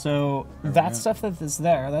 So that stuff that is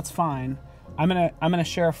there, that's fine. I'm gonna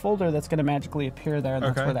share a folder that's gonna magically appear there, and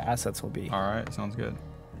that's where the assets will be. All right, sounds good.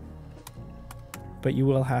 But you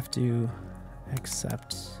will have to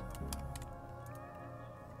accept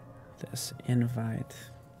this invite.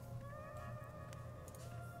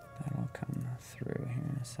 That'll come through.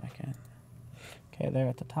 a second. Okay, there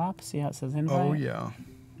at the top. See how it says invite? Oh, yeah.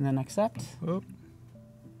 And then accept. Oh.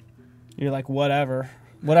 You're like, whatever.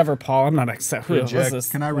 Whatever, Paul. I'm not accepting.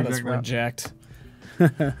 Reject. Can I reject that? Reject. All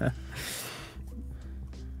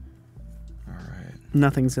right.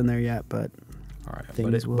 Nothing's in there yet, but all right.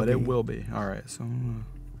 things will be. It will be. All right. So I'm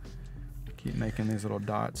gonna keep making these little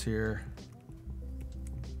dots here.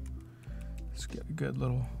 Let's get a good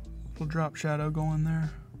little drop shadow going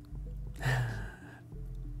there.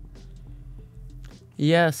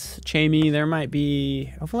 Yes, Chamey, there might be,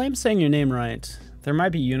 hopefully I'm saying your name right. There might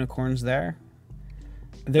be unicorns there.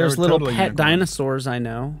 There's little totally pet dinosaurs, I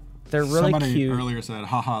know. They're really Somebody cute. Earlier said,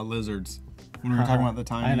 haha, lizards. When we were talking about the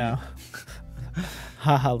time. I know.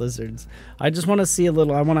 Haha, lizards. I just want to see I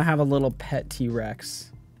want to have a little pet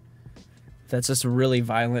T-Rex that's just really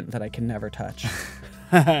violent that I can never touch.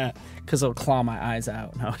 Because it'll claw my eyes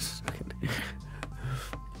out. No, just kidding.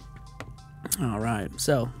 All right,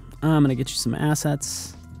 so I'm going to get you some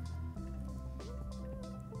assets.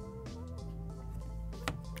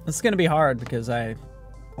 This is going to be hard because I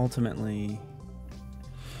ultimately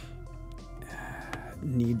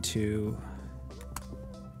need to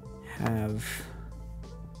have...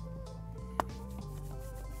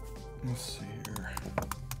 Let's see here.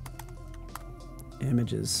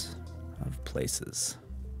 Images of places.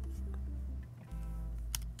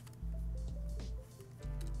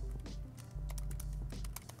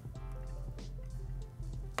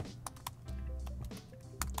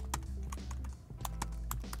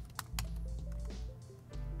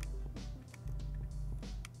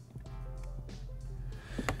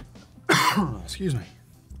 Excuse me.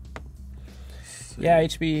 Yeah,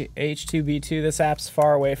 H2B2, this app's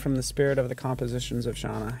far away from the spirit of the compositions of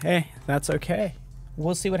Shauna. Hey, that's okay.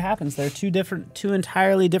 We'll see what happens. They're two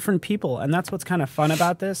entirely different people, and that's what's kind of fun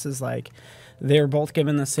about this is like they're both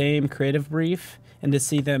given the same creative brief, and to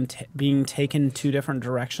see them being taken two different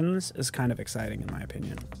directions is kind of exciting in my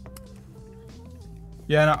opinion.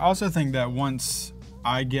 Yeah, and I also think that once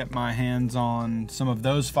I get my hands on some of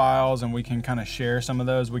those files and we can kind of share some of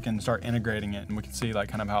those, we can start integrating it and we can see like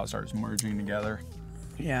kind of how it starts merging together.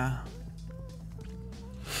 Yeah.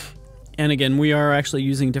 And again, we are actually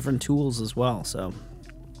using different tools as well, so.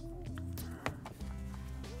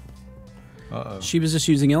 Uh-oh. She was just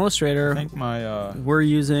using Illustrator. I think my we're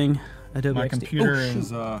using Adobe XD. Computer is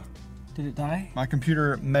Did it die? my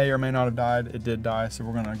computer may or may not have died. It did die, so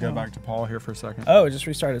we're gonna go back to Paul here for a second. Oh, it just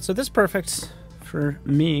restarted. So this is perfect for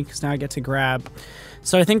me because now I get to grab.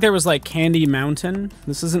 So I think there was like Candy Mountain.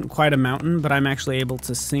 This isn't quite a mountain, but I'm actually able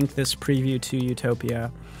to sync this preview to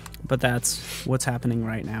Utopia. But that's what's happening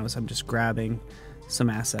right now is I'm just grabbing some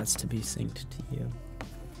assets to be synced to you.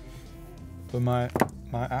 But my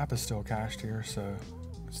app is still cached here, so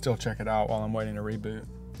still check it out while I'm waiting to reboot.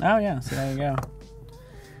 Oh yeah, so there you go.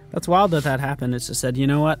 That's wild that happened. It's just said, you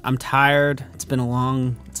know what? I'm tired. It's been a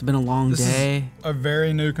long This day. Is a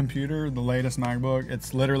very new computer, the latest MacBook.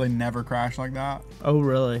 It's literally never crashed like that. Oh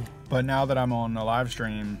really? But now that I'm on a live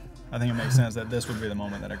stream, I think it makes sense that this would be the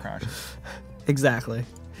moment that it crashes. Exactly.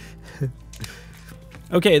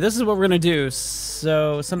 Okay, this is what we're gonna do.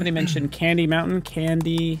 So somebody mentioned Candy Mountain.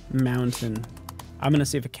 Candy Mountain. I'm gonna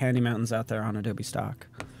see if a Candy Mountain's out there on Adobe stock.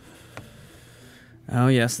 Oh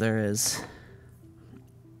yes, there is.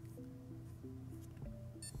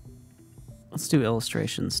 Let's do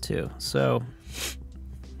illustrations too. So,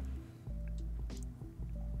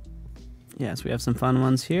 yes, we have some fun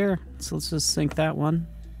ones here. So let's just sync that one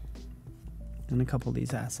and a couple of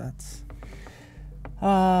these assets.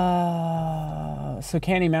 So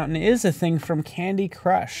Candy Mountain is a thing from Candy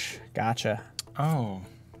Crush. Gotcha. Oh,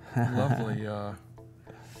 lovely.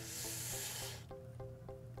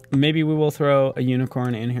 Maybe we will throw a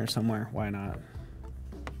unicorn in here somewhere. Why not?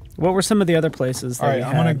 What were some of the other places that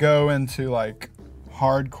I'm going to go into like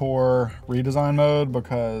hardcore redesign mode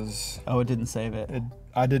because... Oh, it didn't save it.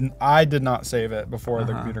 I did not save it before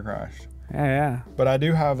the computer crashed. Yeah. But I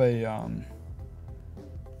do have a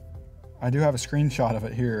screenshot of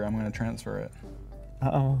it here. I'm going to transfer it.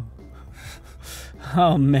 Uh-oh.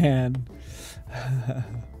 Oh, man.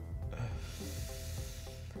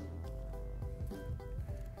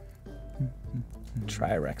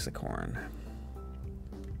 Trirexicorn.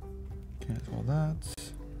 Cancel that.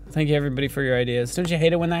 Thank you, everybody, for your ideas. Don't you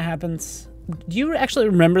hate it when that happens? Do you actually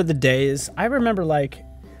remember the days? I remember, like,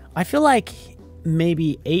 I feel like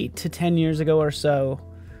maybe 8 to 10 years ago or so,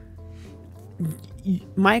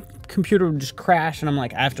 my computer would just crash, and I'm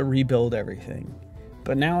like, I have to rebuild everything.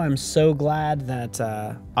 But now I'm so glad that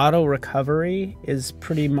auto recovery is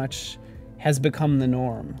pretty much has become the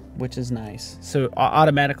norm, which is nice. So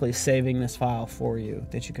automatically saving this file for you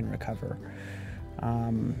that you can recover.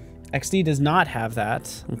 XD does not have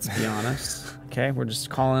that, let's be honest. Okay, we're just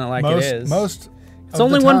calling it like it is. It's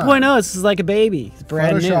only 1.0. This is like a baby. It's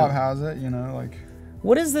brand new. Photoshop has it, you know, like.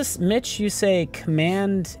 What is this, Mitch? You say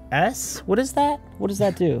Command S? What is that? What does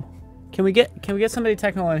that do? Can we get somebody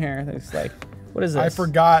technical in here? It's like, what is this? I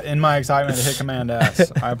forgot in my excitement to hit Command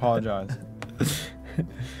S. I apologize.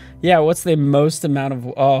 Yeah, what's the most amount of...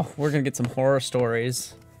 Oh, we're going to get some horror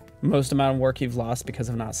stories. Most amount of work you've lost because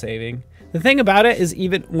of not saving. The thing about it is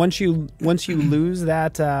even once you lose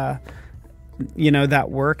that, you know, that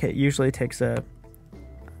work, it usually takes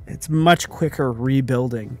it's much quicker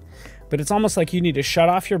rebuilding. But it's almost like you need to shut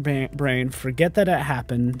off your brain, forget that it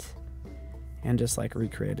happened, and just like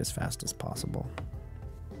recreate as fast as possible.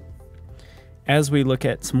 As we look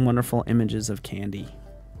at some wonderful images of candy.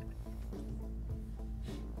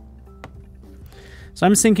 So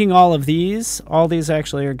I'm syncing all of these. All these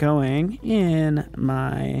actually are going in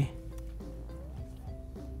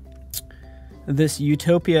this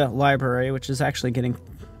Utopia library, which is actually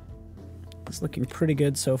it's looking pretty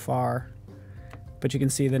good so far. But you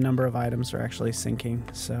can see the number of items are actually syncing,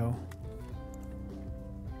 so.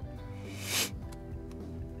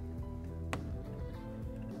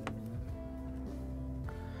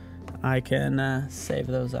 I can save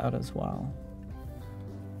those out as well.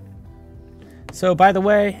 So by the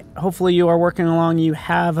way, hopefully you are working along. You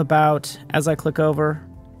have about, as I click over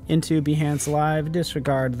into Behance Live,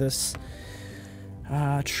 disregard this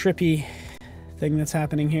trippy thing that's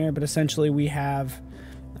happening here, but essentially we have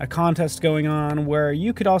a contest going on where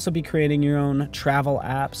you could also be creating your own travel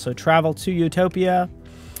app. So travel to Utopia,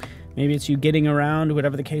 maybe it's you getting around,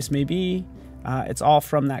 whatever the case may be. It's all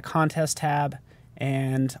from that contest tab,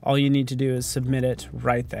 and all you need to do is submit it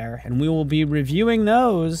right there. And we will be reviewing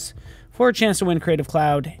those for a chance to win Creative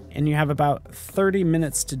Cloud, and you have about 30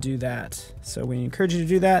 minutes to do that. So we encourage you to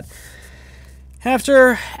do that.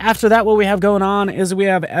 After that, what we have going on is we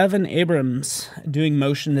have Evan Abrams doing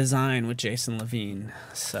motion design with Jason Levine.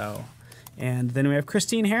 So, and then we have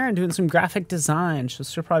Christine Heron doing some graphic design.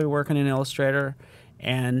 She'll probably work in Illustrator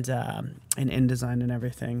and InDesign and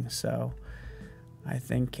everything. So I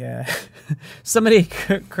think somebody,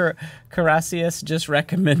 Carasius, just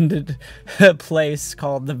recommended a place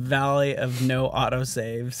called the Valley of No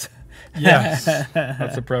Autosaves. Yes,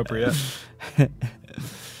 that's appropriate.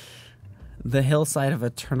 The hillside of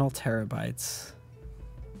eternal terabytes.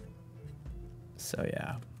 So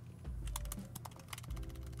yeah.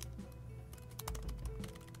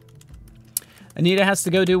 Anita has to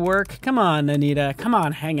go do work. Come on, Anita. Come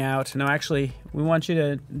on, hang out. No, actually, we want you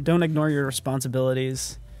to don't ignore your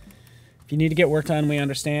responsibilities. If you need to get work done, we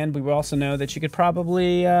understand. We also know that you could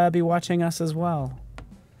probably be watching us as well.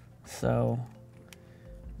 So,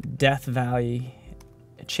 Death Valley.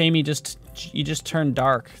 Chamey, you just turned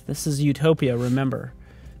dark. This is Utopia, remember.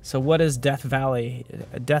 So what is Death Valley?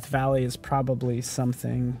 Death Valley is probably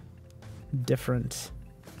something different.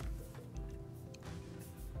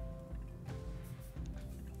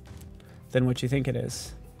 Than what you think it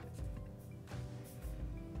is.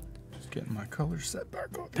 Just getting my colors set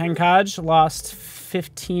back up. Pankaj lost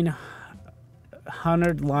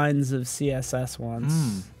 1,500 lines of CSS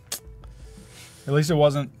once. At least it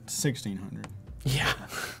wasn't 1,600. Yeah,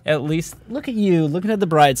 at least. Look at you, looking at the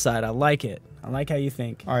bright side. I like it. I like how you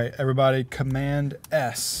think. All right, everybody, Command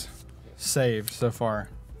S. Saved so far.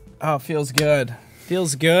 Oh, feels good.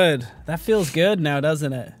 Feels good. That feels good now,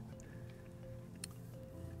 doesn't it?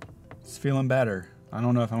 It's feeling better. I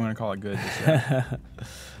don't know if I'm going to call it good just yet.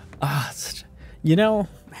 You know,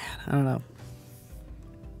 man, I don't know.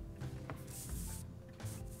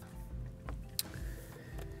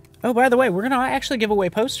 Oh, by the way, we're going to actually give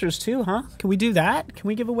away posters too, huh? Can we do that? Can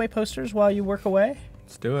we give away posters while you work away?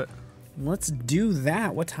 Let's do it. Let's do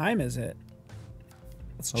that. What time is it?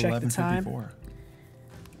 Let's check the time.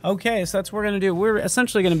 Okay, so that's what we're going to do. We're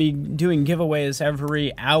essentially going to be doing giveaways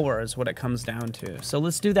every hour is what it comes down to. So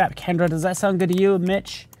let's do that. Kendra, does that sound good to you,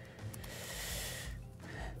 Mitch?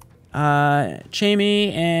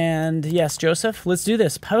 Chamey, and yes, Joseph, let's do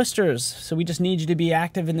this. Posters. So we just need you to be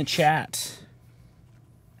active in the chat.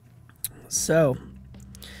 So,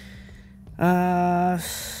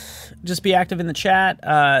 just be active in the chat.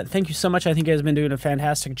 Thank you so much. I think you guys have been doing a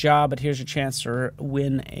fantastic job, but here's your chance to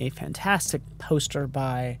win a fantastic poster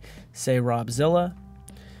by, say, Rob Zilla.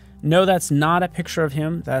 No, that's not a picture of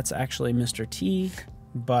him. That's actually Mr. T,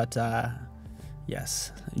 but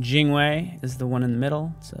yes, Jingwei is the one in the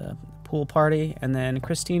middle. It's a pool party. And then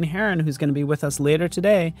Christine Heron, who's going to be with us later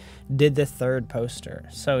today, did the third poster.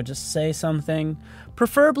 So just say something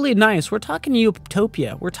preferably nice. We're talking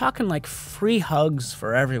Utopia. We're talking like free hugs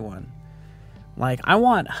for everyone. Like, I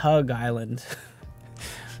want Hug Island.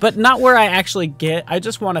 But not where I actually get. I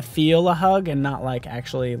just want to feel a hug and not like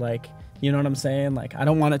actually like, you know what I'm saying? Like, I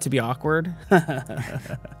don't want it to be awkward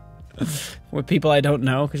with people I don't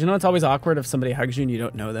know. Because you know it's always awkward if somebody hugs you and you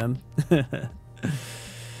don't know them.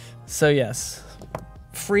 So yes,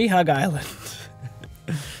 Free Hug Island.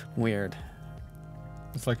 Weird.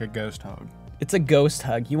 It's like a ghost hug. It's a ghost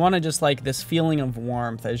hug. You want to just like this feeling of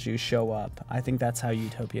warmth as you show up. I think that's how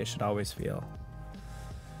Utopia should always feel.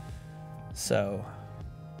 So,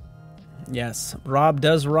 yes, Rob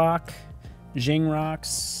does rock. Jing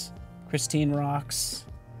rocks. Christine rocks.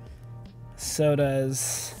 So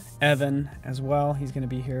does Evan as well. He's going to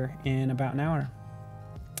be here in about an hour.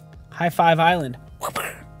 High Five Island.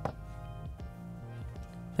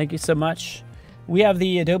 Thank you so much. We have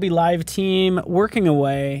the Adobe Live team working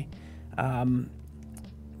away.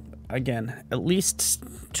 Again, at least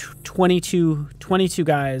 22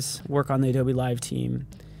 guys work on the Adobe Live team,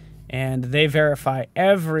 and they verify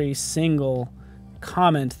every single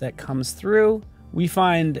comment that comes through. We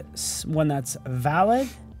find one that's valid,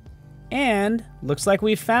 and looks like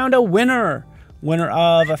we found a winner. Winner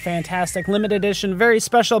of a fantastic limited edition, very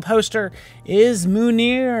special poster is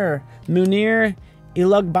Munir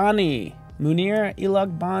Ilugbani. Munir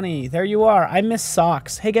Ilugbani. There you are. I miss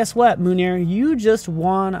socks. Hey, guess what, Munir? You just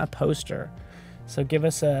won a poster. So give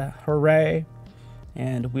us a hooray,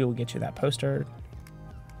 and we will get you that poster.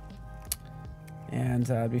 And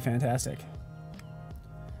it'd be fantastic.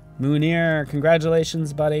 Munir,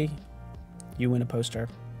 congratulations, buddy. You win a poster.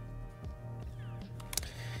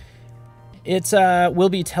 It will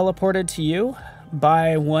be teleported to you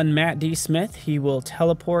by one Matt D. Smith. He will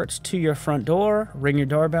teleport to your front door, ring your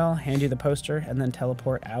doorbell, hand you the poster, and then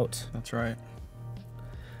teleport out. That's right.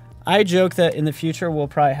 I joke that in the future we'll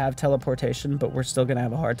probably have teleportation, but we're still going to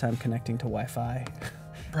have a hard time connecting to Wi-Fi.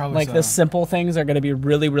 Probably like so. the simple things are going to be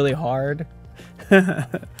really, really hard.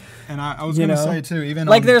 And I was going to say too, even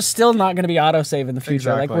like there's still not going to be autosave in the future.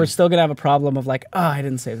 Exactly. Like we're still going to have a problem of like, oh, I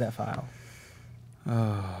didn't save that file.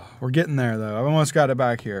 We're getting there though. I've almost got it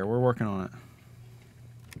back here. We're working on it.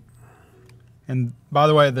 And by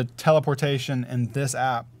the way, the teleportation in this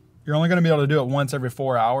app, you're only going to be able to do it once every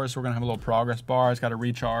 4 hours. So we're going to have a little progress bar. It's got to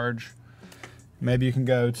recharge. Maybe you can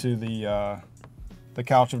go to the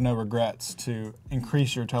Couch of No Regrets to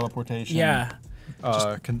increase your teleportation. Yeah.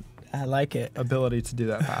 I like it. Ability to do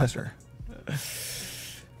that faster.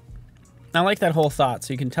 I like that whole thought.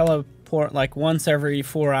 So you can teleport like once every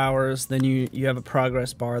 4 hours. Then you have a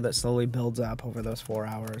progress bar that slowly builds up over those 4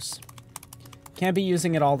 hours. Can't be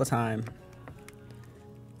using it all the time.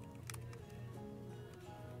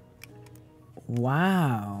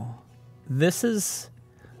 Wow. This is...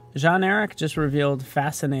 Jean-Eric just revealed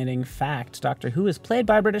fascinating fact. Doctor Who is played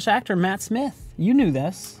by British actor Matt Smith. You knew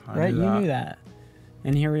this, right? You knew that.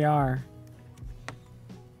 And here we are.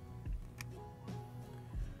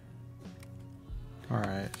 All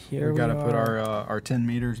right. Here We've got to put our 10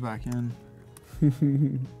 meters back in.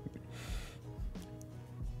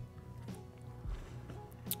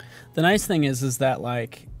 The nice thing is that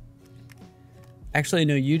like... Actually,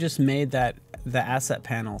 no, you just made the asset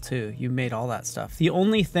panel too. You made all that stuff. The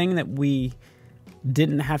only thing that we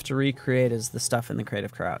didn't have to recreate is the stuff in the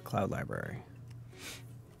Creative Cloud library.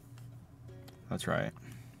 That's right.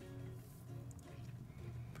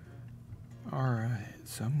 All right,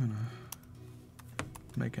 so I'm gonna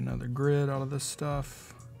make another grid out of this stuff.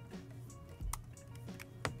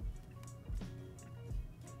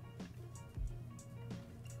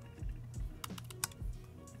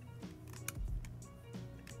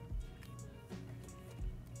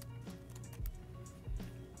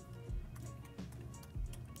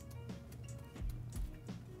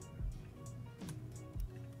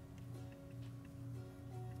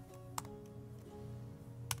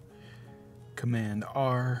 Command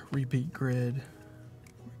R, repeat grid.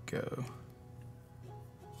 There we go.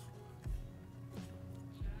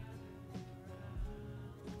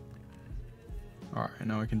 All right,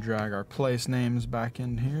 now we can drag our place names back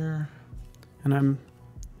in here. And I'm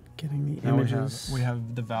getting the images. We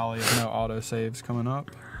have the Valley of No autosaves coming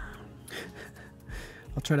up.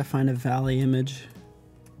 I'll try to find a Valley image.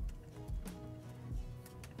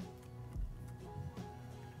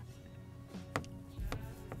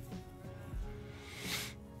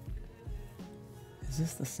 Is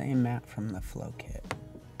this the same map from the flow kit?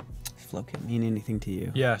 Does flow kit mean anything to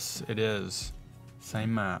you? Yes, it is.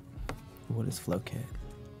 Same map. What is flow kit?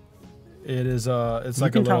 It is it's You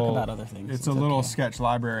like can a little talk about other things. It's a little okay. sketch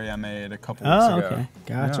library I made a couple weeks ago. Oh, okay.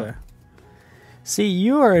 Gotcha. Yeah. See,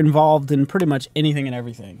 you are involved in pretty much anything and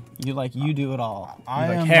everything. You do it all. I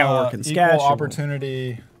like, am hey, I work in sketch. equal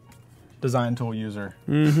opportunity design tool user.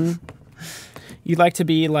 Mm-hmm. You like to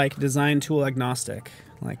be like design tool agnostic.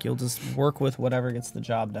 Like you'll just work with whatever gets the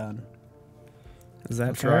job done. Is that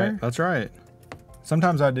That's fair? right. That's right.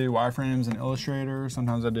 Sometimes I do wireframes in Illustrator.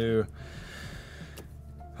 Sometimes I do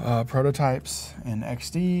prototypes in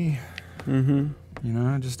XD. Mm-hmm. You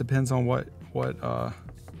know, it just depends on what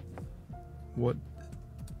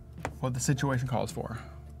the situation calls for.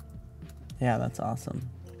 Yeah, that's awesome.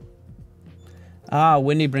 Ah,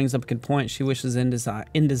 Wendy brings up a good point. She wishes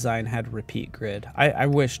InDesign had repeat grid. I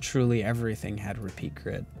wish truly everything had repeat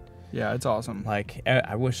grid. Yeah, it's awesome. Like,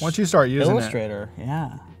 I wish... Once you start using Illustrator,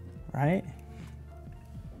 yeah, right?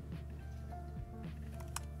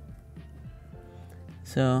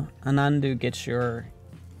 So, Anandu gets your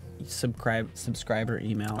subscriber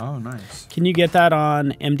email. Oh, nice. Can you get that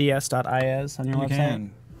on mds.is on your website? You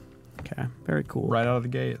can. Okay, very cool. Right out of the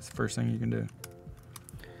gate, it's the first thing you can do.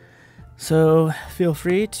 So feel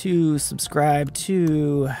free to subscribe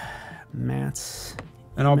to Matt's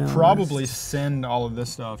And I'll email probably list. send all of this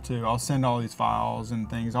stuff too. I'll send all these files and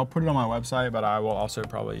things. I'll put it on my website, but I will also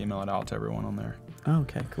probably email it out to everyone on there.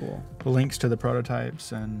 Okay, cool. The links to the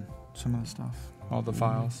prototypes and some of the stuff, all the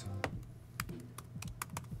files.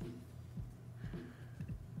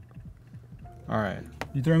 All right.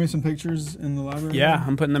 You throw me some pictures in the library? Yeah,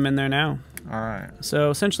 I'm putting them in there now. All right. So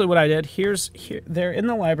essentially what I did, they're in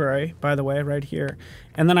the library, by the way, right here.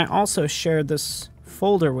 And then I also shared this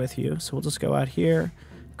folder with you. So we'll just go out here,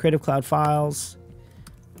 Creative Cloud Files.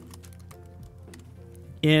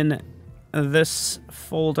 In this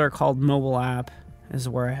folder called Mobile App is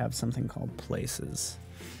where I have something called Places.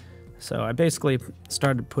 So I basically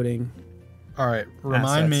started putting... All right.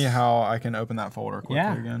 Remind me assets. how I can open that folder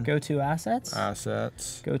quickly again. Go to Assets.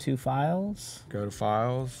 Assets. Go to Files. Go to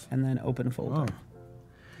Files. And then Open Folder. Oh.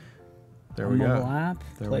 There we go. Mobile App,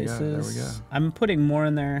 There Places. we go. There we go. I'm putting more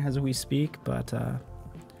in there as we speak, but just gotta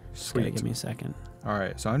Sweet. give me a second. All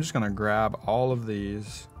right. So I'm just going to grab all of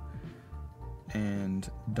these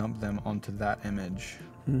and dump them onto that image.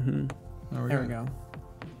 Mm-hmm. There we go.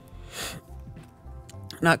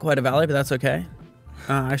 Not quite a valley, but that's okay.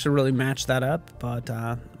 I should really match that up, but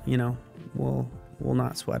you know, we'll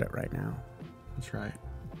not sweat it right now. That's right.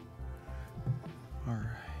 All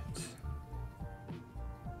right.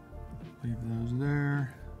 Leave those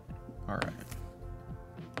there. All right.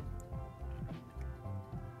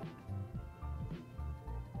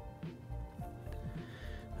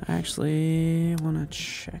 I actually want to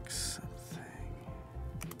check something.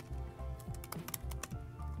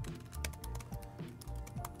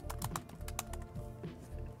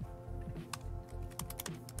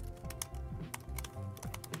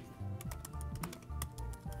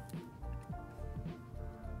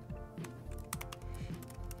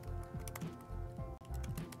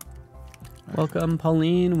 Welcome,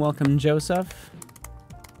 Pauline. Welcome, Joseph.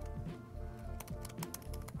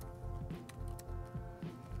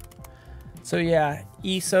 So yeah,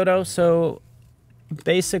 eSoto. So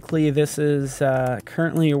basically, this is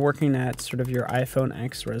currently you're working at sort of your iPhone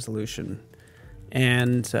X resolution,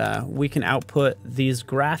 and we can output these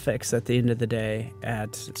graphics at the end of the day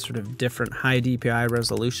at sort of different high DPI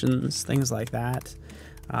resolutions, things like that.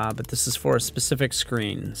 But this is for a specific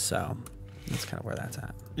screen, so that's kind of where that's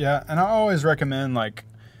at. Yeah, and I always recommend like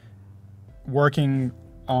working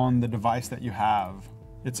on the device that you have.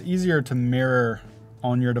 It's easier to mirror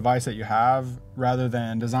on your device that you have rather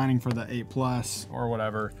than designing for the 8 Plus or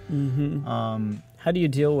whatever. Mm-hmm. How do you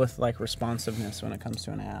deal with like responsiveness when it comes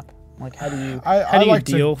to an app? Like how do you I like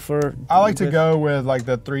to go with like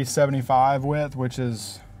the 375 width, which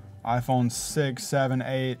is iPhone 6, 7,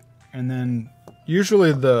 8, and then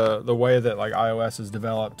usually the way that like iOS is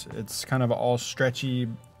developed, it's kind of all stretchy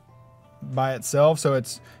by itself, so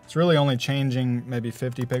it's really only changing maybe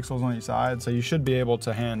 50 pixels on each side. So you should be able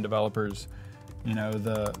to hand developers, you know,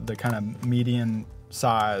 the kind of median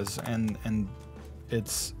size, and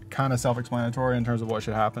it's kind of self-explanatory in terms of what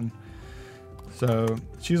should happen. So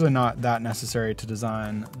it's usually not that necessary to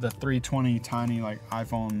design the 320 tiny like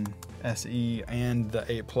iPhone SE and the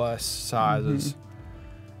 8 Plus sizes. Mm-hmm.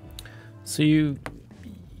 So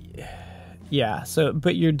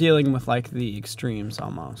but you're dealing with like the extremes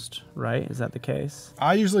almost, right? Is that the case?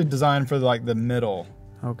 I usually design for like the middle.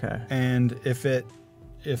 Okay. And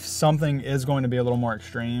if something is going to be a little more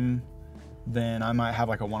extreme, then I might have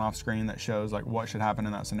like a one-off screen that shows like what should happen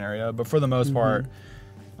in that scenario. But for the most part,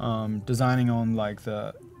 designing on like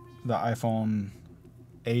the iPhone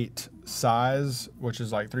 8 size, which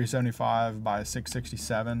is like 375 by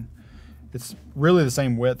 667, it's really the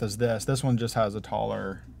same width as this. This one just has a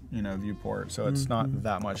taller, you know, viewport, so it's not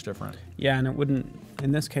that much different. Yeah, and it wouldn't,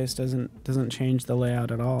 in this case, doesn't change the layout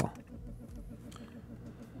at all.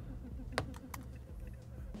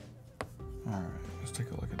 All right, let's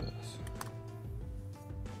take a look at this.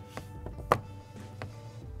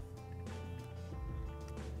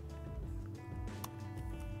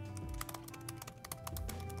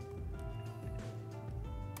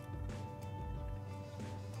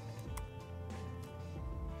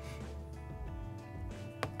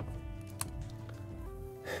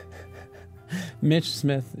 Mitch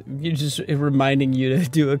Smith, you just reminding you to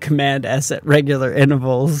do a Command S at regular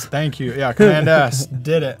intervals. Thank you. Yeah, Command S.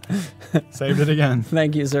 Did it. Saved it again.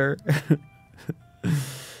 Thank you, sir.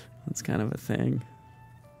 That's kind of a thing.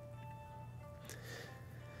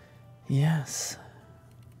 Yes.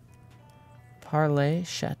 Parlay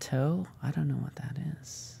Chateau. I don't know what that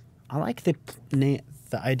is. I like the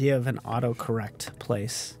idea of an autocorrect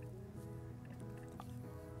place.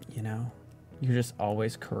 You know, you're just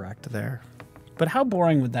always correct there. But how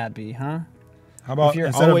boring would that be, huh? How about if you're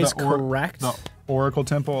always correct? The Oracle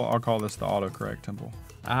Temple, I'll call this the autocorrect temple.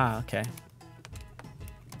 Ah, okay.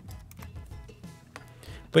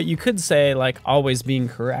 But you could say, like, always being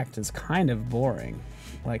correct is kind of boring.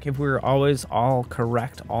 Like, if we were always all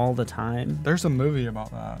correct all the time. There's a movie about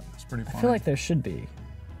that. It's pretty funny. I feel like there should be.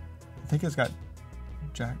 I think it's got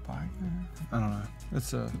Jack Black. I don't know.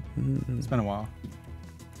 It's been a while.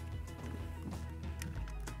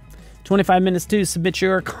 25 minutes to submit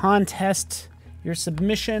your contest, your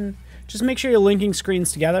submission. Just make sure you're linking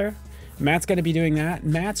screens together. Matt's going to be doing that.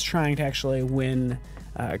 Matt's trying to actually win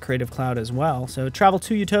Creative Cloud as well. So travel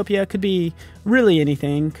to Utopia could be really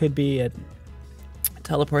anything. Could be a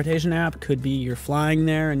teleportation app. Could be you're flying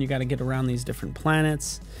there and you got to get around these different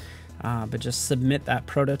planets. But just submit that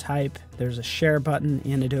prototype. There's a share button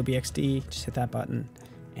in Adobe XD. Just hit that button.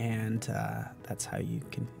 And that's how you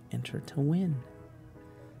can enter to win.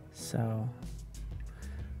 So,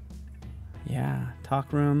 yeah,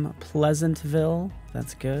 talk room, Pleasantville,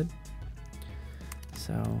 that's good.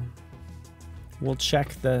 So, we'll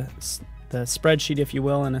check the spreadsheet, if you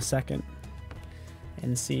will, in a second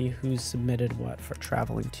and see who's submitted what for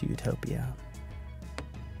traveling to Utopia.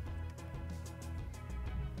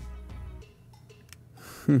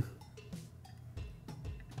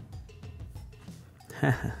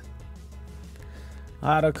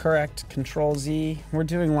 Autocorrect, Control Z. We're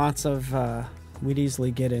doing lots of, we'd easily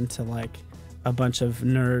get into like a bunch of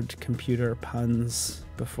nerd computer puns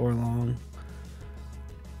before long.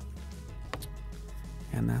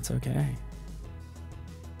 And that's okay.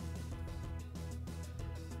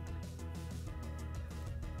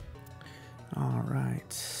 All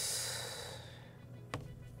right.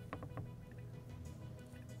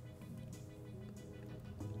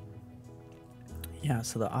 Yeah,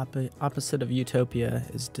 so the opposite of utopia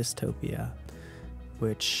is dystopia,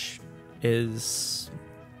 which is,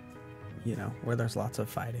 you know, where there's lots of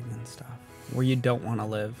fighting and stuff, where you don't want to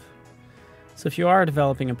live. So if you are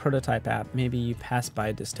developing a prototype app, maybe you pass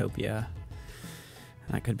by dystopia.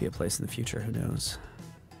 That could be a place in the future, who knows?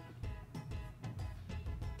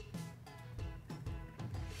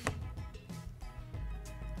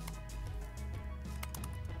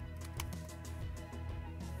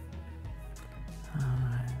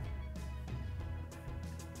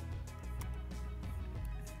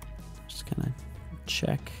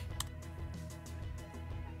 Check.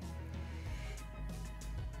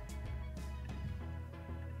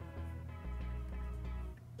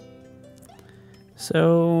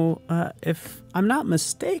 So, if I'm not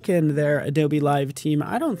mistaken there, Adobe Live team,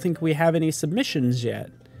 I don't think we have any submissions yet.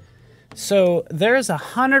 So, there's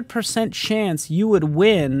 100% chance you would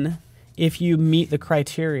win if you meet the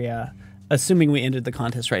criteria, assuming we ended the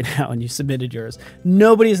contest right now and you submitted yours.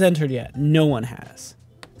 Nobody's entered yet. No one has.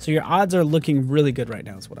 So your odds are looking really good right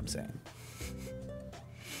now is what I'm saying.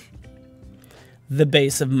 The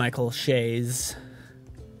base of Michael Shays.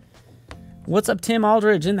 What's up, Tim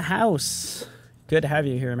Aldridge in the house? Good to have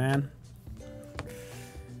you here, man.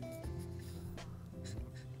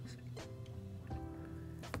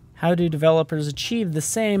 How do developers achieve the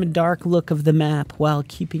same dark look of the map while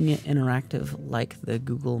keeping it interactive like the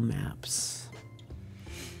Google Maps?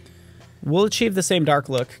 We'll achieve the same dark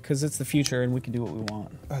look because it's the future and we can do what we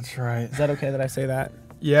want. That's right. Is that okay that I say that?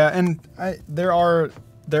 Yeah, and there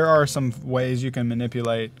are some ways you can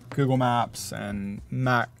manipulate Google Maps and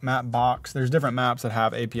Mapbox. There's different maps that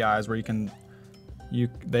have APIs where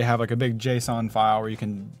they have like a big JSON file where you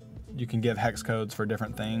can give hex codes for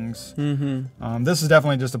different things. Mm-hmm. This is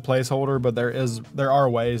definitely just a placeholder, but there are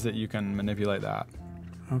ways that you can manipulate that.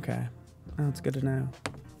 Okay, that's good to know.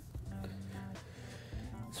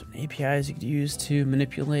 So APIs you could use to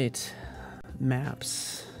manipulate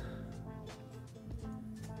maps.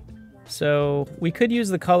 So we could use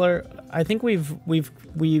the color. I think we've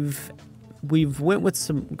gone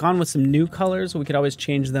with some new colors. We could always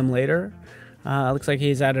change them later. Looks like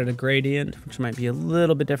he's added a gradient, which might be a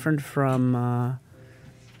little bit different from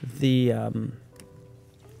the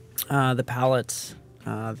palette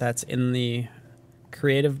that's in the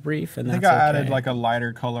creative brief, and I think I added like a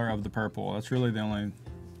lighter color of the purple. That's really the only.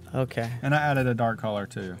 Okay. And I added a dark color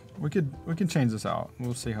too. We can change this out.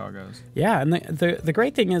 We'll see how it goes. Yeah, and the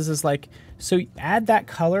great thing is like, so add that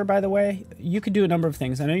color. By the way, you could do a number of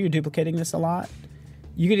things. I know you're duplicating this a lot.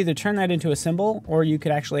 You could either turn that into a symbol, or you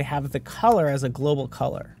could actually have the color as a global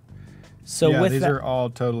color. So yeah, with these are all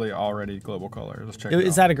totally already global colors. Let's check it out.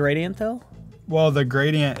 Is that a gradient though? Well, the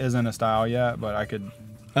gradient isn't a style yet, but I could.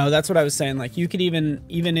 Oh, that's what I was saying. Like you could even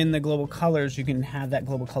in the global colors, you can have that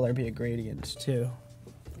global color be a gradient too.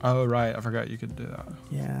 Oh, right. I forgot you could do that.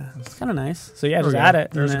 Yeah, it's kind of nice. So yeah, just add it.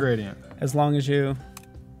 There's a gradient. As long as you.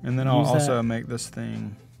 And then I'll also make this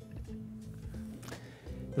thing.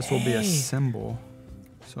 This will be a symbol,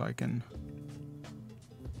 so I can.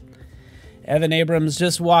 Evan Abrams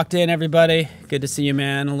just walked in, everybody. Good to see you,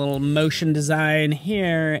 man. A little motion design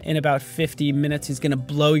here in about 50 minutes. He's going to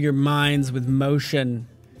blow your minds with motion.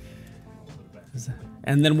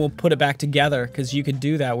 And then we'll put it back together, because you could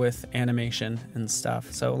do that with animation and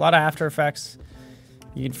stuff. So a lot of After Effects.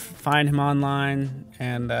 You can find him online,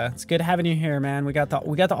 and it's good having you here, man. We got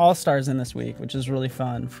the all-stars in this week, which is really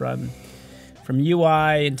fun. From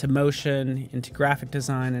UI into motion into graphic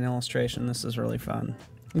design and illustration. This is really fun.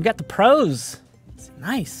 We got the pros. It's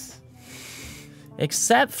nice.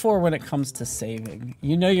 Except for when it comes to saving.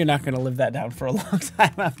 You know you're not going to live that down for a long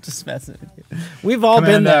time. I'm just messing with you. We've all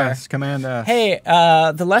been there. Command S. Hey,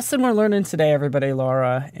 the lesson we're learning today, everybody,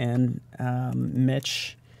 Laura and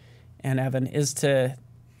Mitch and Evan, is to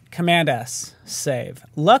Command S, save.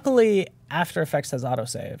 Luckily, After Effects has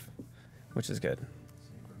autosave, which is good.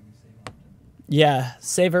 Yeah,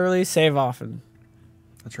 save early, save often.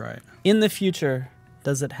 That's right. In the future,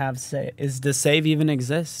 does it have save? Does save even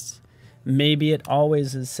exist? Maybe it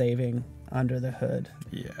always is saving under the hood.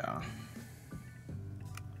 Yeah.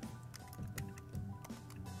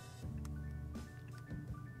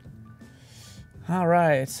 All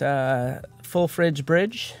right, full fridge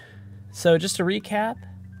bridge. So just to recap,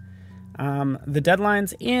 the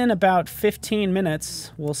deadline's in about 15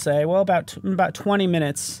 minutes. We'll say, well, about 20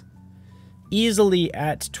 minutes, easily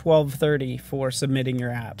at 12:30 for submitting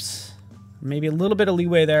your apps. Maybe a little bit of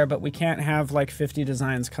leeway there, but we can't have like 50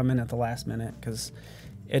 designs come in at the last minute, because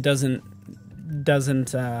it doesn't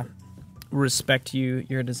respect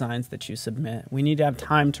your designs that you submit. We need to have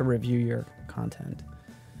time to review your content.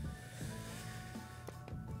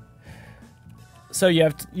 So you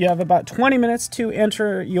have about 20 minutes to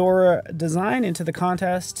enter your design into the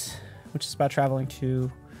contest, which is about traveling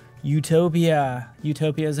to Utopia.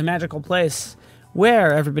 Utopia is a magical place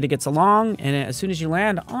where everybody gets along, and as soon as you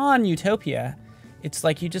land on Utopia, it's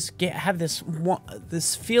like you just have this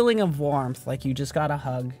feeling of warmth, like you just got a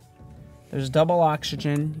hug. There's double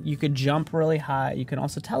oxygen. You could jump really high. You can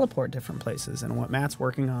also teleport different places, and what Matt's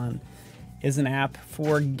working on is an app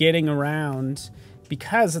for getting around,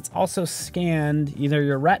 because it's also scanned either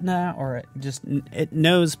your retina, or it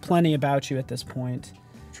knows plenty about you at this point.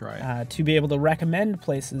 That's right. To be able to recommend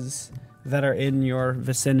places that are in your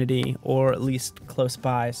vicinity, or at least close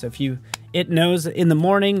by. So if it knows in the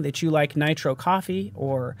morning that you like nitro coffee,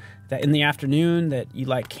 or that in the afternoon that you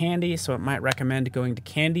like candy, so it might recommend going to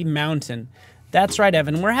Candy Mountain. That's right,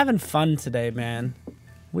 Evan. We're having fun today, man.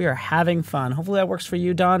 We are having fun. Hopefully that works for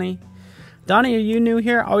you, Donnie. Donnie, are you new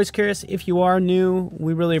here? Always curious if you are new.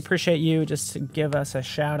 We really appreciate you. Just to give us a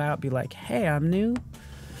shout out, be like, hey, I'm new.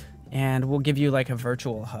 And we'll give you like a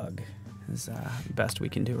virtual hug. Is the best we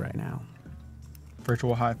can do right now.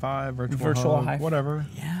 Virtual high five, virtual hug, whatever.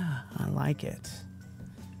 Yeah, I like it.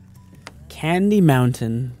 Candy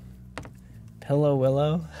Mountain. Pillow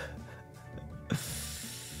Willow.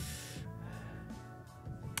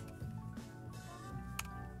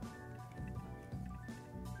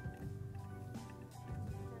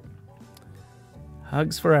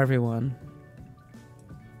 Hugs for everyone.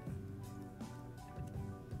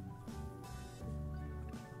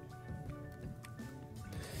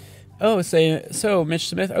 Oh, so Mitch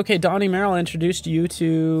Smith. Okay, Donnie Merrill introduced you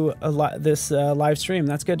to this live stream.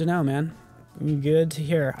 That's good to know, man. Good to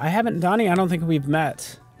hear. Donnie, I don't think we've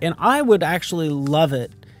met. And I would actually love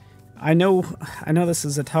it. I know this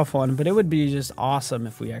is a tough one, but it would be just awesome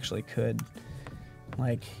if we actually could,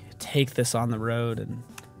 like, take this on the road and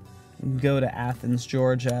go to Athens,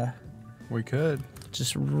 Georgia. We could.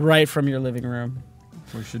 Just right from your living room.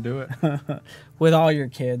 We should do it. With all your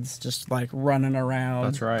kids just like running around.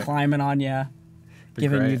 That's right. Climbing on you,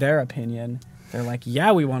 giving you their opinion. They're like,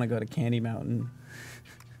 yeah, we want to go to Candy Mountain.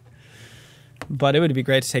 But it would be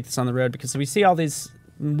great to take this on the road because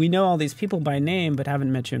we know all these people by name, but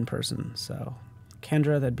haven't met you in person. So,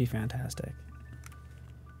 Kendra, that'd be fantastic.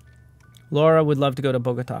 Laura would love to go to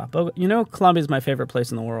Bogota. You know, Colombia is my favorite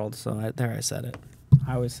place in the world. So there I said it.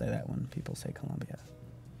 I always say that when people say Colombia.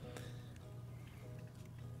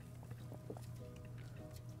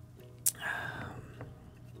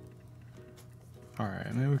 All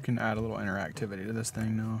right, maybe we can add a little interactivity to this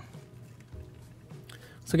thing now.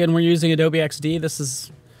 So again, we're using Adobe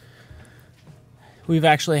XD. We've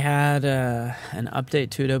actually had an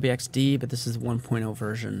update to Adobe XD, but this is 1.0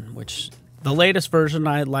 version, which the latest version,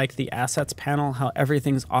 I like the assets panel, how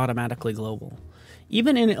everything's automatically global.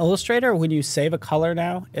 Even in Illustrator, when you save a color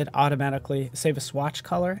now, save a swatch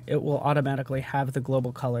color, it will automatically have the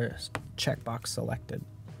global colors checkbox selected.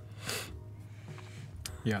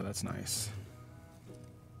 Yeah, that's nice.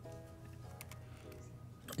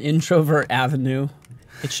 Introvert Avenue.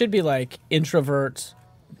 It should be like introvert,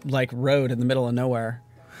 like road in the middle of nowhere.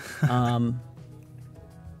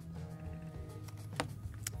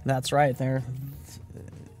 That's right. There.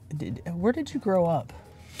 Where did you grow up?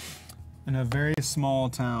 In a very small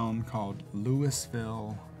town called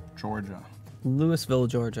Louisville, Georgia. Louisville,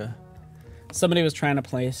 Georgia. Somebody was trying to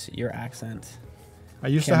place your accent. I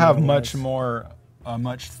used to have a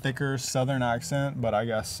much thicker Southern accent, but I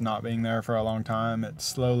guess not being there for a long time, it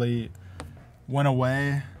slowly went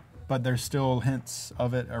away, but there's still hints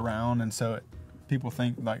of it around, and so people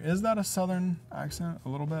think, like, is that a Southern accent a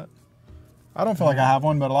little bit? I don't feel like I have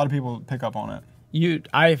one, but a lot of people pick up on it.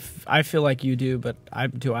 I feel like you do, but I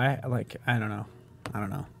don't know. I don't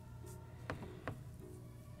know.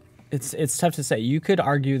 It's tough to say. You could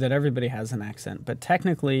argue that everybody has an accent, but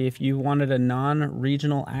technically, if you wanted a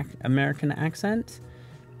non-regional American accent,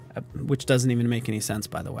 which doesn't even make any sense,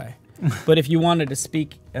 by the way, but if you wanted to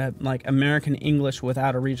speak like American English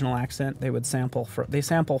without a regional accent, they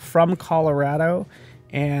sample from Colorado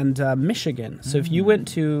and Michigan. So if you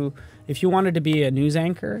wanted to be a news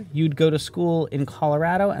anchor, you'd go to school in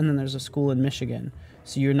Colorado, and then there's a school in Michigan.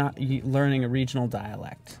 So you're not learning a regional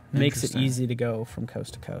dialect. Makes it easy to go from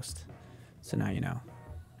coast to coast. So now you know.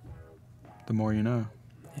 The more you know.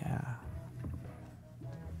 Yeah.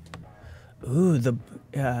 Ooh,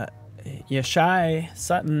 Yashai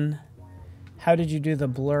Sutton. How did you do the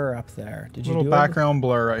blur up there? Did you do little background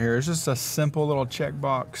blur right here? It's just a simple little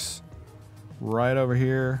checkbox right over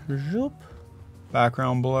here. Zoop.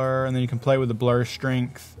 Background blur, and then you can play with the blur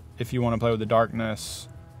strength if you want to play with the darkness.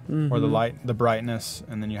 Or the light, the brightness,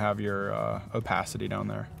 and then you have your opacity down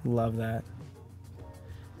there. Love that.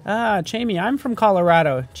 Jamie, I'm from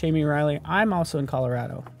Colorado. Jamie Riley. I'm also in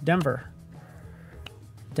Colorado. Denver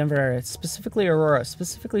area, specifically Aurora,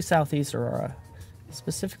 specifically Southeast Aurora,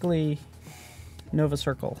 specifically Nova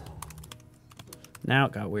Circle. Now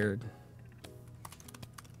it got weird.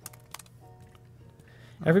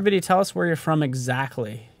 Everybody tell us where you're from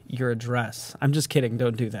exactly. Your address. I'm just kidding.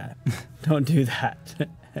 Don't do that. Don't do that.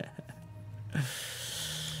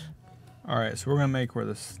 All right, so we're gonna make where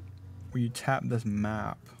you tap this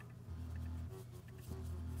map,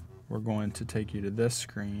 we're going to take you to this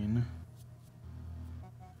screen.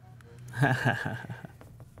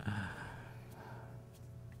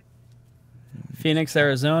 Phoenix,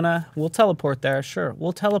 Arizona. We'll teleport there. Sure,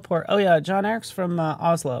 we'll teleport. Oh yeah, John Eric's from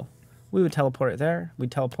Oslo. We would teleport it there.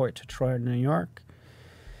 We'd teleport to Troy, New York.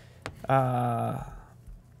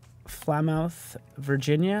 Falmouth,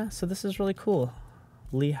 Virginia. So this is really cool.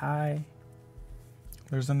 Lehigh.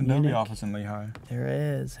 There's an Adobe office in Lehigh. There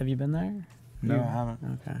is. Have you been there? No, I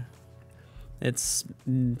haven't. Okay. It's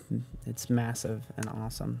massive and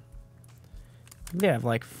awesome. They have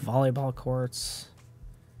like volleyball courts.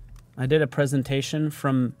 I did a presentation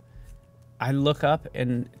from. I look up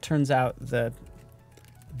and it turns out the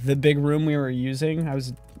big room we were using. I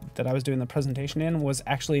was doing the presentation in was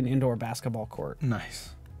actually an indoor basketball court.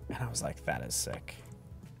 Nice. And I was like, that is sick.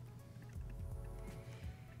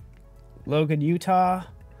 Logan, Utah,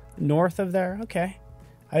 north of there. Okay.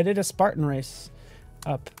 I did a Spartan race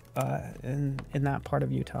up in that part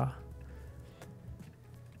of Utah.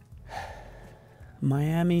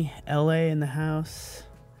 Miami, LA in the house.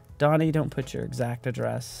 Donnie, don't put your exact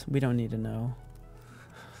address. We don't need to know.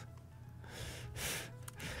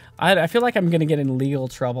 I feel like I'm going to get in legal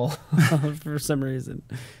trouble for some reason.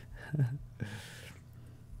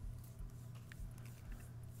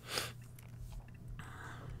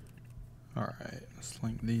 All right, let's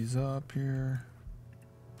link these up here.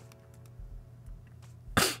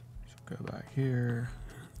 So go back here.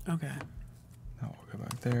 Okay. Now we'll go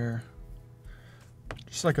back there.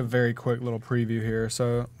 Just like a very quick little preview here.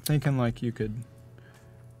 So thinking like you could,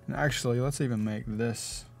 actually, let's even make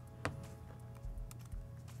this.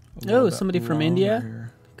 Oh, somebody from India.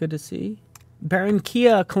 Here. Good to see.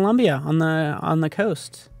 Barranquilla, Colombia, on the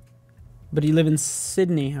coast. But you live in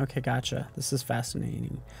Sydney. Okay, gotcha. This is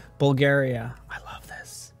fascinating. Bulgaria. I love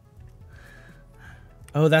this.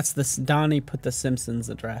 Oh, that's this. Donnie put the Simpsons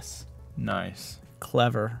address. Nice.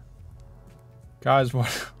 Clever. Guys,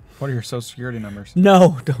 what are your social security numbers?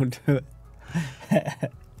 No, don't do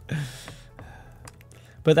it.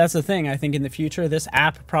 But that's the thing. I think in the future, this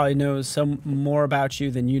app probably knows some more about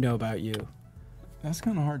you than you know about you. That's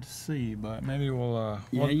kind of hard to see, but maybe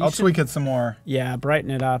I'll tweak it some more. Yeah,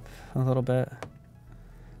 brighten it up a little bit.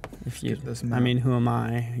 If you, I mean, who am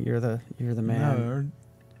I? You're the man. No,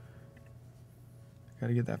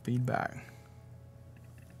 gotta get that feedback.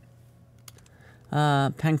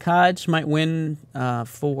 Pankaj might win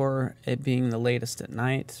for it being the latest at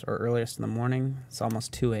night or earliest in the morning. It's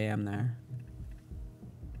almost 2 a.m. there.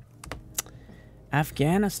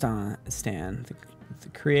 Afghanistan, the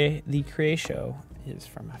Create Show is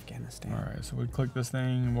from Afghanistan. All right, so we click this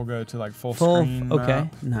thing and we'll go to like full screen. Okay,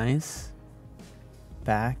 nice.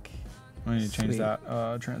 Back. I need to change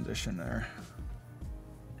that transition there.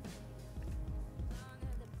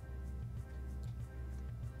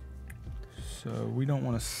 So we don't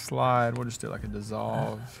want to slide. We'll just do like a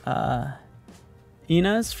dissolve.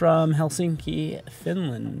 Ina's from Helsinki,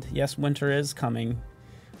 Finland. Yes, winter is coming.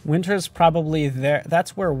 Winter's probably there.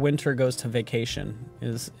 That's where winter goes to vacation,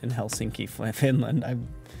 is in Helsinki, Finland. I've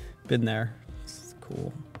been there. It's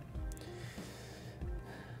cool.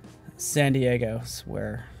 San Diego's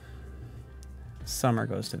where summer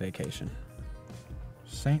goes to vacation.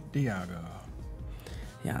 Saint Diego.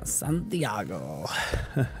 Yeah, Santiago.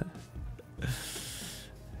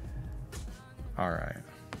 All right.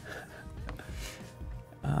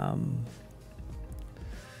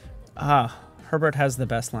 Herbert has the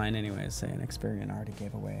best line anyways, saying Experian already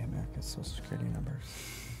gave away America's social security numbers.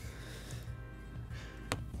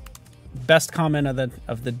 Best comment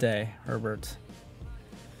of the day, Herbert.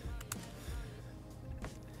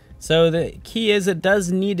 So the key is it does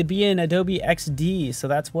need to be in Adobe XD, so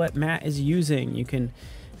that's what Matt is using.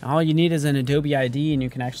 All you need is an Adobe ID, and you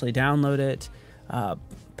can actually download it.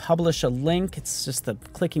 Publish a link. It's just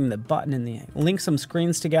clicking the button and link some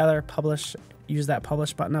screens together. Publish. Use that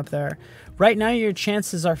publish button up there. Right now, your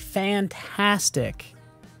chances are fantastic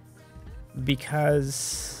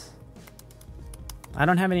because I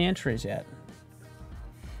don't have any entries yet.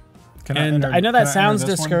 I know that sounds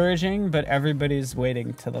discouraging, but everybody's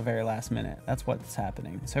waiting till the very last minute. That's what's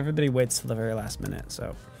happening. So everybody waits till the very last minute.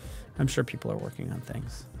 So I'm sure people are working on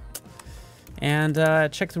things. And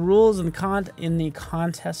check the rules in the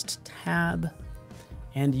contest tab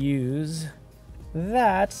and use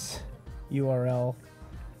that URL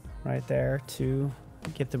right there to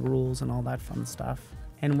get the rules and all that fun stuff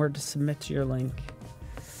and where to submit your link.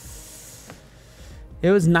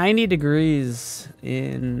 It was 90 degrees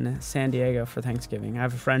in San Diego for Thanksgiving. I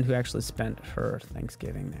have a friend who actually spent her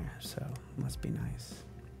Thanksgiving there, so it must be nice.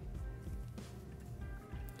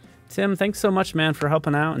 Tim, thanks so much, man, for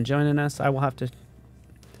helping out and joining us. I'll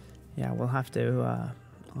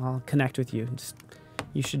connect with you.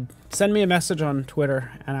 You should send me a message on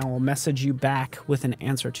Twitter, and I will message you back with an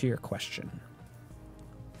answer to your question.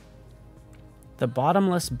 The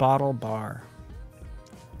bottomless bottle bar.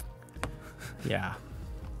 Yeah.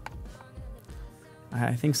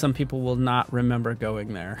 I think some people will not remember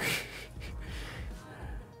going there.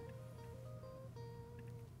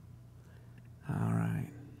 All right.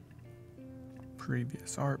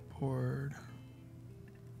 Previous artboard.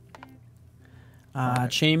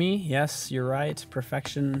 Chamey, yes, you're right.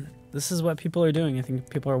 Perfection. This is what people are doing. I think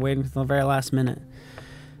people are waiting until the very last minute.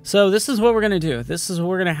 So this is what we're going to do.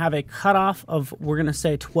 We're going to have a cutoff of, we're going to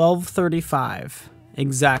say 12:35.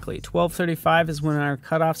 Exactly. 12:35 is when our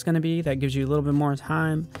cutoff's going to be. That gives you a little bit more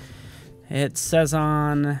time. It says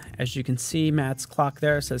as you can see, Matt's clock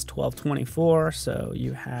there says 12:24. So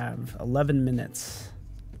you have 11 minutes.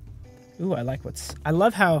 Ooh, I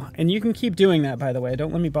love how, and you can keep doing that, by the way.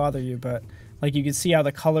 Don't let me bother you, but like you can see how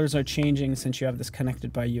the colors are changing since you have this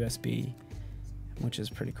connected by USB, which is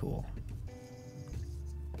pretty cool.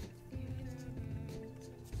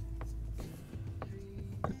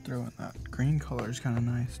 Throw in that green color is kind of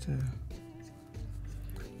nice too.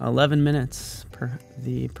 11 minutes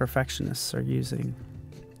the perfectionists are using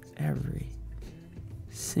every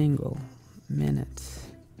single minute.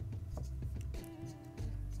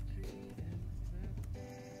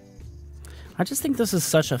 I just think this is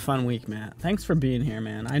such a fun week, Matt. Thanks for being here,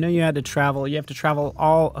 man. I know you had to travel. You have to travel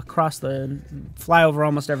all across fly over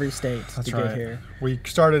almost every state to get here. We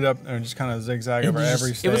started up and just kind of zigzag over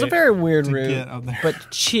every state. It was a very weird route, get up there. but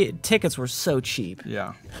tickets were so cheap.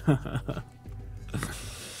 Yeah.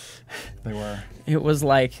 They were. It was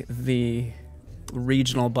like the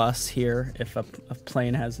regional bus here if a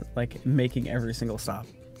plane has like making every single stop.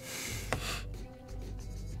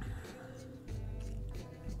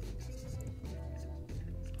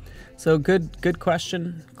 So good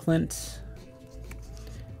question, Clint.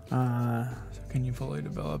 So can you fully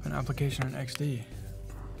develop an application in XD?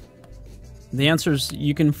 The answer is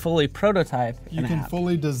you can fully prototype You can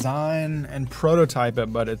fully design and prototype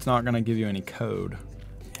it, but it's not going to give you any code.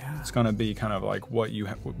 Yeah. It's going to be kind of like what you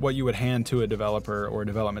would hand to a developer or a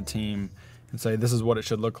development team and say, this is what it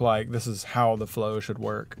should look like. This is how the flow should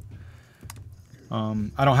work.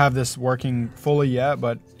 I don't have this working fully yet,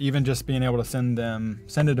 but even just being able to send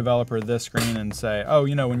a developer this screen and say, oh,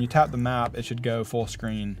 you know, when you tap the map, it should go full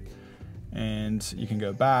screen. And you can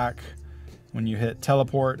go back. When you hit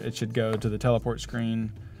teleport, it should go to the teleport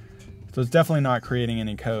screen. So it's definitely not creating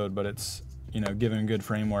any code, but it's, you know, giving a good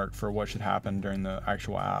framework for what should happen during the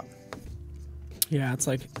actual app. Yeah, it's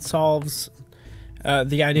like it solves.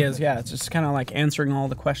 The idea is, yeah, it's just kind of like answering all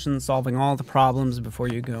the questions, solving all the problems before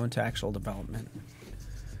you go into actual development.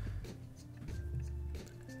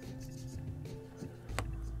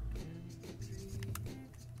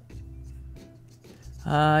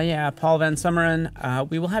 Yeah, Paul Van Summeren.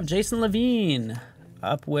 We will have Jason Levine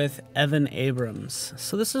up with Evan Abrams.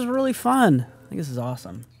 So this is really fun. I think this is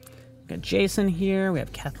awesome. We got Jason here. We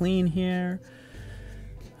have Kathleen here.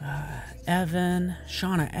 Evan,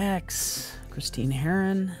 Shauna X, Christine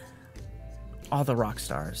Heron, all the rock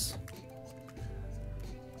stars.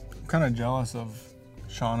 I'm kind of jealous of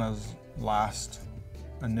Shauna's last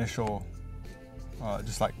initial,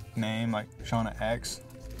 just like name, like Shauna X.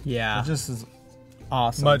 Yeah. It just is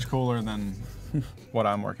awesome. Much cooler than what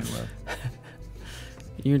I'm working with.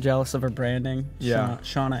 You're jealous of her branding? Yeah.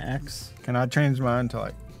 Shauna X. Can I change mine to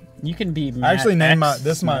like? You can be Matt I actually named X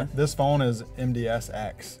this phone is MDS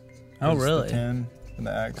X. Oh, really? The 10 and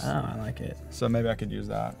the X. Oh, I like it. So maybe I could use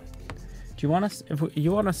that. Do you want us? If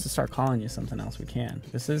you want us to start calling you something else, we can.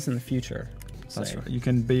 This is in the future. That's right. You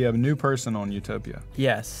can be a new person on Utopia.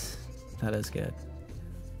 Yes, that is good.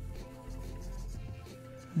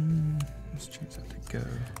 Let's change that to go.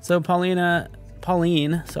 So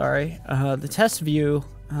Pauline, sorry. The test view,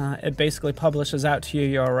 it basically publishes out to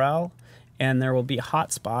your URL, and there will be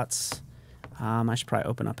hotspots. I should probably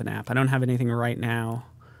open up an app. I don't have anything right now.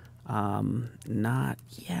 Not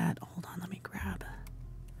yet. Hold on, let me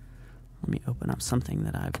open up something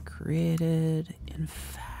that I've created. In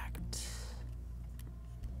fact,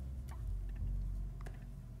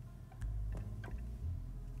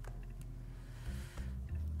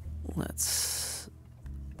 let's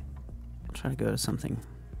try to go to something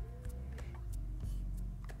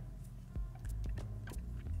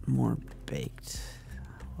more baked.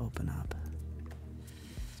 Open up.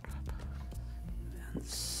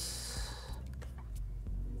 Events.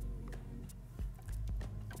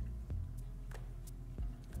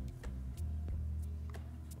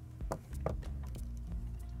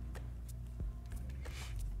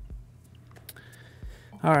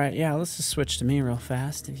 All right, yeah, let's just switch to me real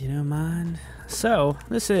fast, if you don't mind. So,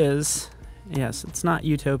 this is, yes, it's not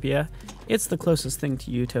Utopia. It's the closest thing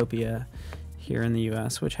to Utopia here in the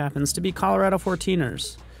US, which happens to be Colorado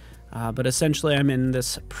 14ers. But essentially, I'm in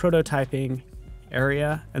this prototyping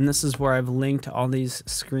area, and this is where I've linked all these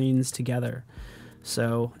screens together.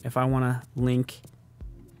 So, if I want to link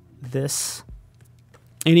this,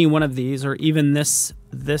 any one of these, or even this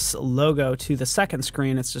logo to the second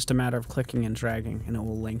screen, it's just a matter of clicking and dragging, and it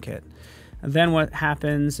will link it. And then what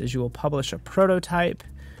happens is you will publish a prototype.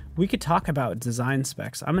 We could talk about design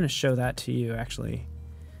specs. I'm going to show that to you, actually,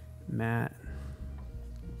 Matt.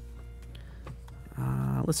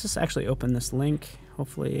 Let's just actually open this link.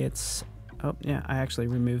 Hopefully it's... Oh, yeah, I actually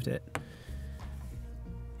removed it.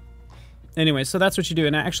 Anyway, so that's what you do.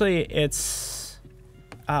 And actually, it's...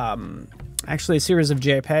 actually a series of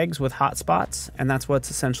JPEGs with hotspots, and that's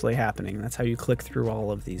what's essentially happening. That's how you click through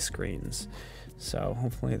all of these screens. So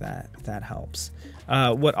hopefully that helps.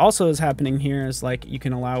 What also is happening here is like you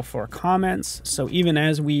can allow for comments. So even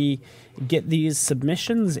as we get these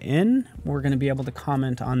submissions in, we're going to be able to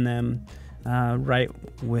comment on them right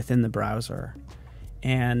within the browser.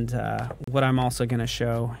 And what I'm also going to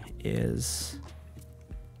show is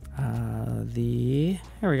here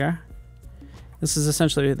we go. This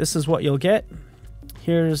is what you'll get.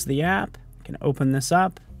 Here's the app. I can open this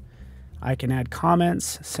up. I can add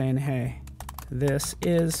comments saying, hey, This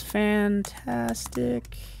is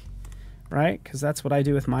fantastic, right? Because that's what I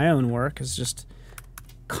do with my own work, is just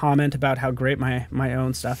comment about how great my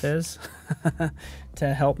own stuff is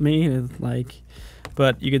to help me. Like,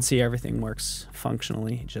 but you can see everything works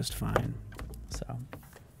functionally just fine. So,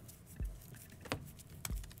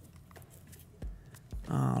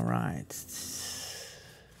 all right.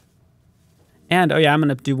 And, oh yeah, I'm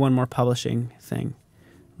going to do one more publishing thing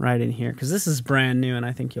right in here, because this is brand new, and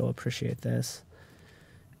I think you'll appreciate this.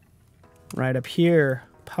 Right up here,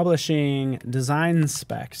 publishing design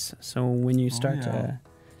specs. So when you start to...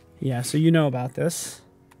 Yeah, so you know about this.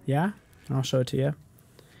 Yeah? I'll show it to you.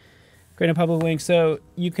 Create a public link. So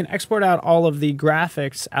you can export out all of the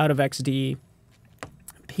graphics out of XD,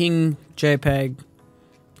 ping, JPEG,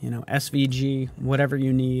 SVG, whatever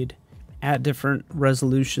you need, at different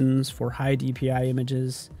resolutions for high DPI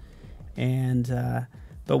images. And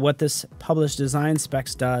but what this publish design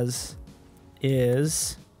specs does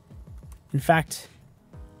is, in fact,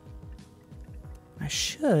 I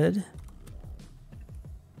should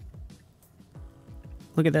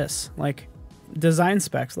look at this, like design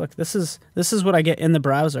specs. Look, this is what I get in the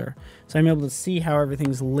browser, so I'm able to see how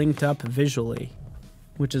everything's linked up visually,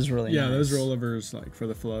 which is really nice. Those rollovers, like for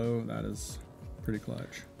the flow, that is pretty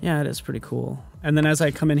clutch. Yeah, it is pretty cool. And then as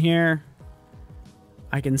I come in here,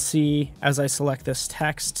 I can see, as I select this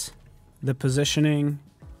text, the positioning,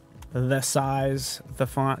 the size, the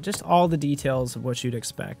font, just all the details of what you'd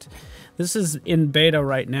expect. This is in beta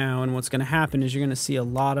right now, and what's going to happen is you're going to see a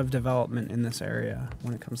lot of development in this area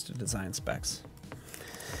when it comes to design specs.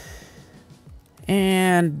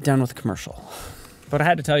 And done with commercial. But I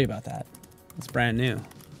had to tell you about that. It's brand new.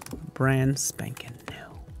 Brand spanking new.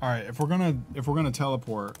 All right, if we're gonna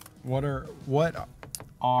teleport, what are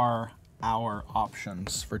our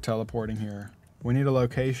options for teleporting here? We need a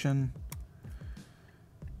location.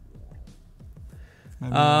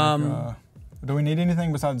 Maybe do we need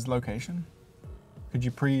anything besides location? Could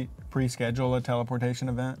you pre-schedule a teleportation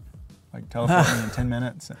event, like teleporting in 10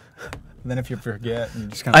 minutes? And then if you forget, you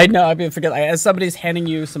just kind of... I know, I forget. As somebody's handing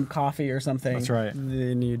you some coffee or something, that's right,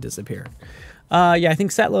 then you disappear. Yeah, I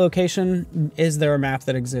think set location. Is there a map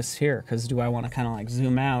that exists here? Because do I want to kind of like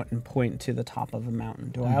zoom out and point to the top of a mountain?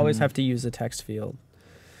 Do I always have to use a text field?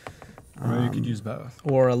 Or you could use both.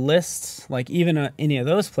 Or a list, like even any of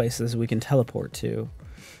those places we can teleport to.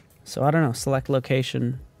 So I don't know, select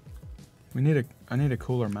location. I need a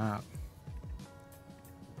cooler map.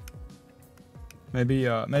 Maybe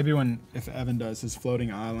if Evan does his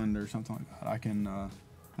floating island or something like that,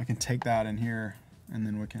 I can take that in here, and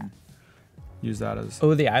then we can use that as...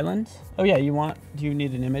 Oh, the island? Oh yeah, do you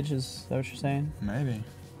need an image? Is that what you're saying? Maybe.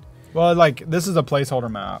 Well, like, this is a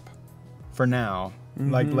placeholder map for now.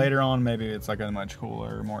 Like later on, maybe it's like a much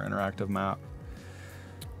cooler, more interactive map.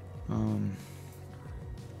 I'm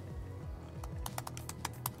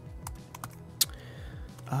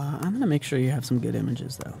gonna make sure you have some good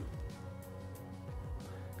images though.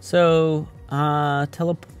 So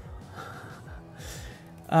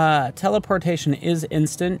teleportation is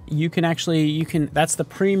instant. You can that's the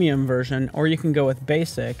premium version, or you can go with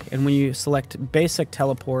basic. And when you select basic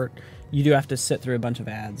teleport, you do have to sit through a bunch of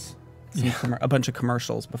ads. A bunch of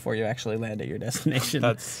commercials before you actually land at your destination.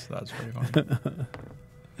 That's pretty fun.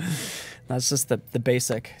 That's just the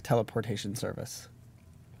basic teleportation service.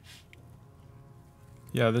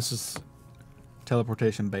 Yeah, this is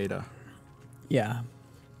teleportation beta. Yeah.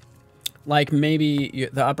 Like maybe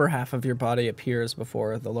the upper half of your body appears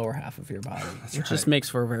before the lower half of your body. Which just makes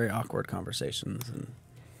for very awkward conversations. And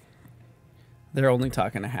they're only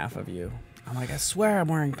talking to half of you. I'm like, I swear I'm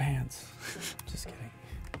wearing pants. Just kidding.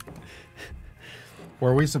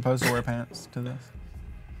 Were we supposed to wear pants to this?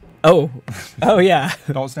 Oh yeah.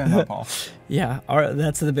 Don't stand up, Paul. Yeah,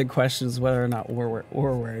 that's the big question, is whether or not we're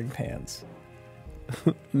wearing pants.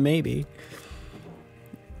 Maybe.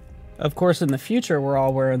 Of course, in the future, we're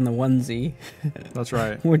all wearing the onesie. That's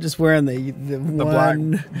right. We're just wearing the black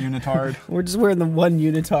unitard. We're just wearing the one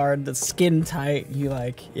unitard that's skin tight.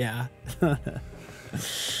 Yeah.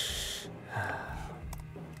 That's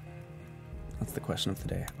the question of the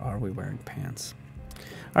day. Are we wearing pants?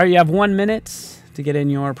 All right, you have 1 minute to get in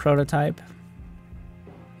your prototype.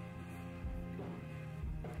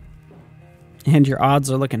 And your odds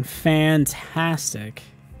are looking fantastic.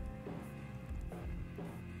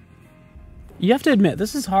 You have to admit,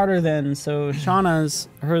 this is harder than... So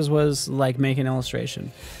hers was like make an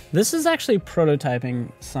illustration. This is actually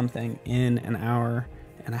prototyping something in an hour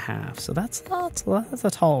and a half. So that's a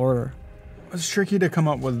tall order. It's tricky to come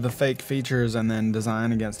up with the fake features and then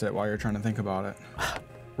design against it while you're trying to think about it.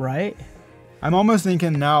 Right? I'm almost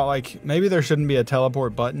thinking now, like, maybe there shouldn't be a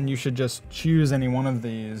teleport button. You should just choose any one of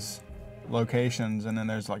these locations, and then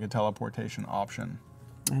there's like a teleportation option.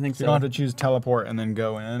 I think so. You don't have to choose teleport and then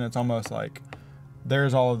go in. It's almost like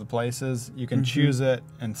there's all of the places. You can choose it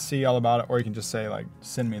and see all about it, or you can just say, like,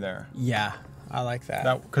 send me there. Yeah, I like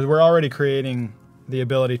that. Because we're already creating the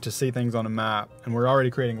ability to see things on a map, and we're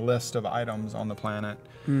already creating lists of items on the planet.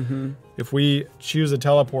 If we choose a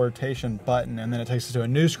teleportation button and then it takes us to a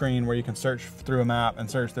new screen where you can search through a map and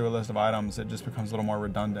search through a list of items, it just becomes a little more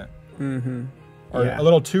redundant. Or a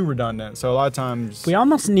little too redundant. So a lot of times we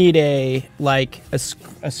almost need a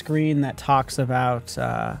screen that talks about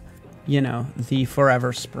you know, the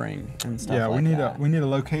forever spring and stuff. Yeah, we need a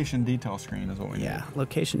location detail screen is what we need. Yeah,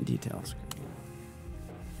 location details.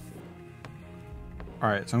 All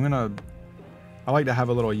right, so I like to have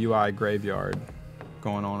a little UI graveyard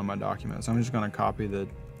going on in my document. So I'm just gonna copy the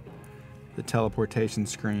teleportation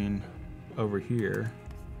screen over here.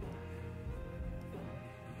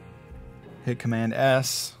 Hit Command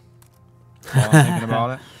S while I'm thinking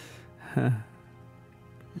about it.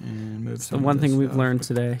 And move the one thing we've learned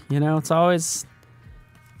today. You know, it's always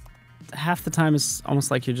half the time it's almost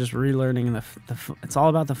like you're just relearning it's all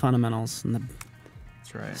about the fundamentals and the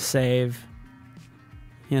That's right. Save.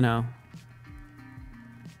 You know.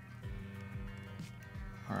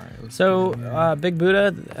 All right. So Big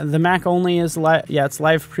Buddha, the Mac only is it's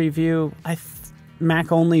live preview.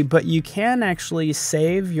 Mac only, but you can actually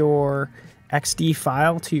save your XD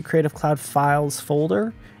file to your Creative Cloud Files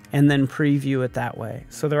folder and then preview it that way.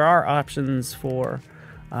 So there are options for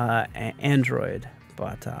Android,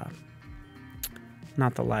 but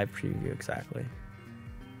not the live preview exactly.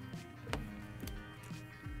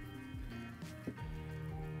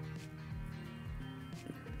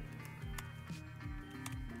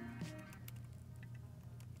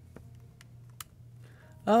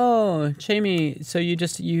 Oh, Jamie, so you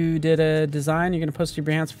did a design, you're going to post your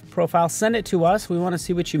Behance profile. Send it to us. We want to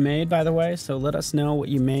see what you made, by the way, so let us know what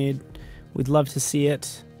you made. We'd love to see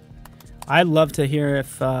it. I'd love to hear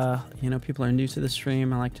if, you know, people are new to the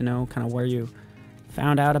stream. I like to know kind of where you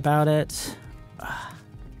found out about it.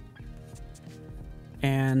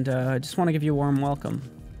 And I just want to give you a warm welcome.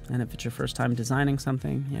 And if it's your first time designing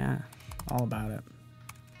something, yeah, all about it.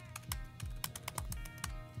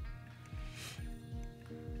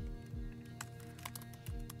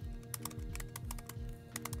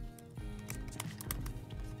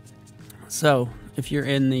 So if you're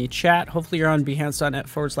in the chat, hopefully you're on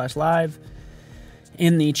behance.net/live.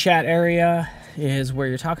 In the chat area is where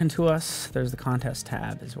you're talking to us. There's the contest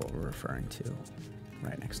tab is what we're referring to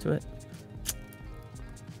right next to it.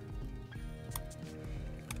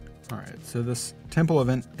 All right, so this Temple of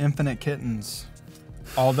Infinite Kittens,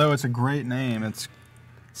 although it's a great name, this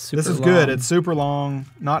is long. good. It's super long.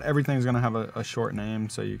 Not everything's going to have a short name,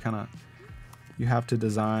 so you have to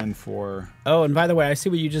design for... Oh, and by the way, I see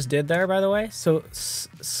what you just did there, by the way. So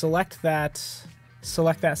select that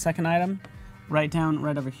second item, right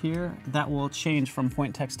over here. That will change from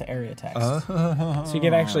point text to area text. So you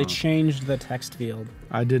can actually change the text field.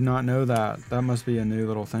 I did not know that. That must be a new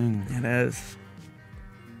little thing. It is.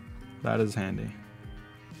 That is handy.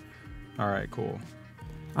 All right, cool.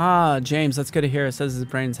 Ah, James, that's good to hear. It says his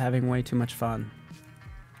brain's having way too much fun.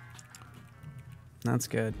 That's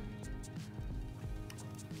good.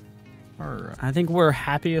 Right. I think we're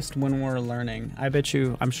happiest when we're learning. I bet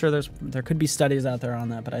you, I'm sure there could be studies out there on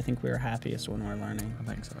that, but I think we're happiest when we're learning. I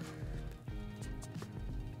think so.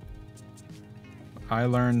 I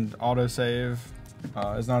learned autosave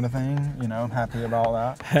is not a thing, you know, I'm happy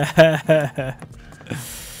about that.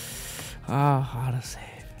 Autosave.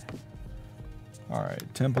 All right,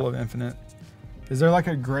 Temple of Infinite. Is there like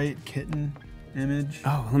a great kitten image?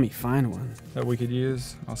 Oh, let me find one. That we could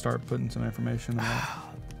use? I'll start putting some information on that.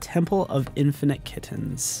 Temple of Infinite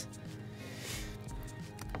Kittens.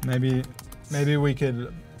 Maybe we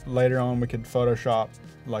could, later on, we could Photoshop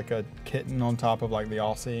like a kitten on top of like the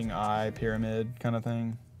all-seeing eye pyramid kind of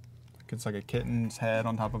thing. It's like a kitten's head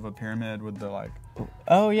on top of a pyramid with the like...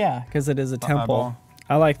 Oh yeah, because it is a temple. Eyeball.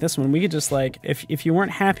 I like this one. We could just like, if you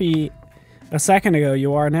weren't happy a second ago,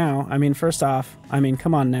 you are now. I mean, first off,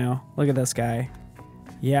 come on now. Look at this guy.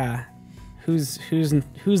 Yeah. Who's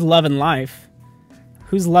loving life?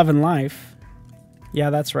 Who's loving life? Yeah,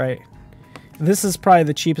 that's right. This is probably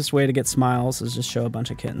the cheapest way to get smiles, is just show a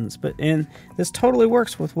bunch of kittens. And this totally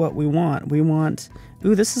works with what we want. We want...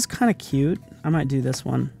 Ooh, this is kind of cute. I might do this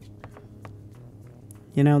one.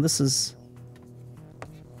 You know, this is...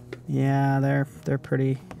 Yeah, they're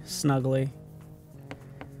pretty snuggly.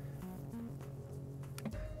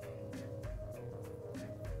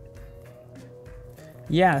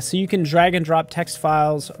 Yeah, so you can drag and drop text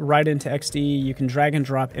files right into XD. You can drag and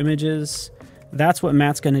drop images. That's what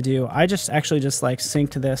Matt's going to do. I actually just like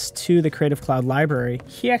synced this to the Creative Cloud library.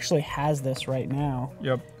 He actually has this right now.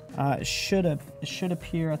 Yep. It should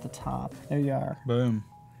appear at the top. There you are. Boom.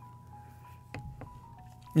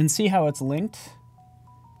 And see how it's linked?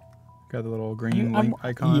 Got the little green link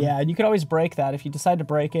icon. Yeah, and you could always break that. If you decide to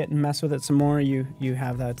break it and mess with it some more, you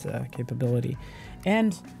have that capability.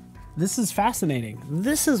 And this is fascinating.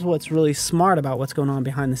 This is what's really smart about what's going on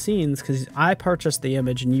behind the scenes, because I purchased the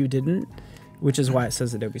image and you didn't, which is why it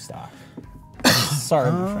says Adobe stock. Sorry,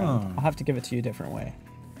 my friend. I'll have to give it to you a different way,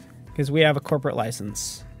 because we have a corporate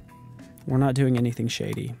license. We're not doing anything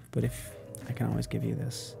shady, but if I can always give you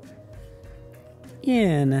this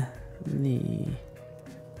in the...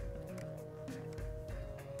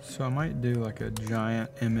 So I might do like a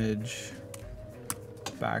giant image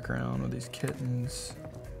background with these kittens.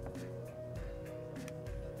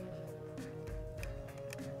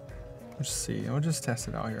 Let's see. I'll just test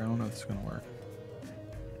it out here. I don't know if it's going to work.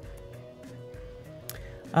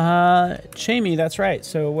 Jamie, that's right.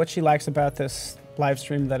 So what she likes about this live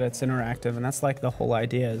stream, that it's interactive, and that's like the whole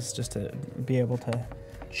idea, is just to be able to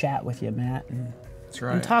chat with you, Matt, and, that's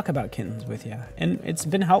right, and talk about kittens with you. And it's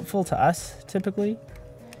been helpful to us typically,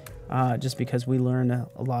 just because we learn a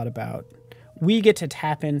lot about, we get to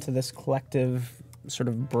tap into this collective sort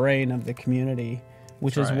of brain of the community,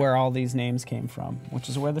 which is where all these names came from, which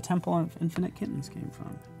is where the Temple of Infinite Kittens came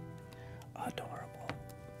from. Adorable.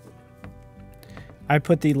 I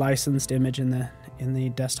put the licensed image in the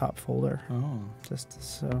desktop folder. Oh. Just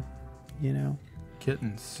so you know.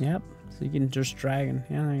 Kittens. Yep. So you can just drag and,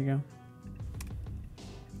 yeah, there you go.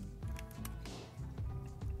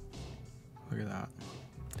 Look at that.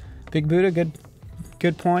 Big Buddha,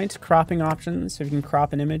 good point. Cropping options, so you can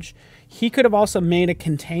crop an image. He could have also made a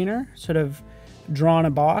container, sort of drawn a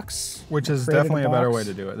box, which is definitely a better way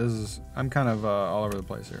to do it. I'm kind of all over the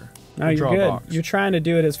place here. No, you're good. You're trying to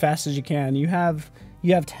do it as fast as you can. You have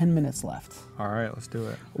 10 minutes left. All right, let's do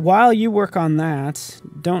it. While you work on that,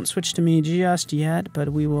 don't switch to me just yet, but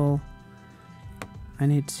we will. I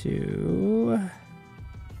need to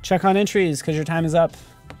check on entries because your time is up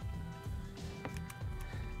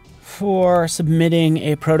for submitting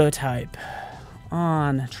a prototype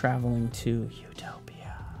on traveling to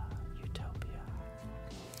Utopia,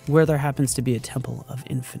 where there happens to be a Temple of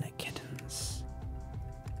Infinite Kittens,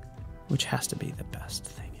 which has to be the best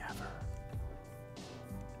thing ever.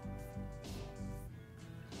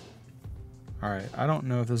 All right, I don't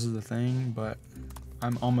know if this is a thing, but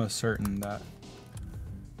I'm almost certain that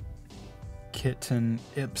kitten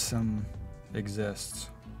ipsum exists.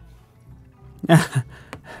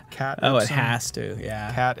 Cat ipsum. Oh, it has to,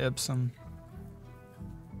 yeah. Cat ipsum.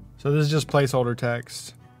 So this is just placeholder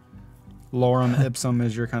text. Lorem ipsum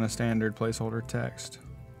is your kind of standard placeholder text.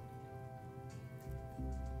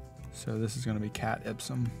 So this is going to be cat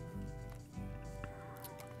ipsum.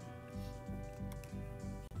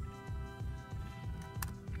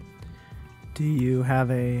 Do you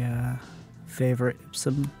have a favorite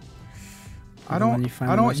ipsum? I don't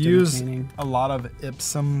use a lot of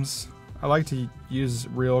ipsums. I like to use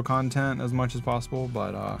real content as much as possible,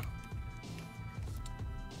 but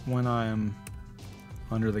when I am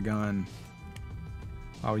under the gun,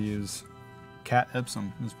 I'll use cat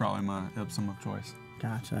ipsum. Is probably my ipsum of choice.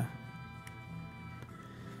 Gotcha.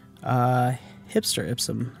 Hipster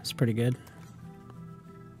ipsum is pretty good.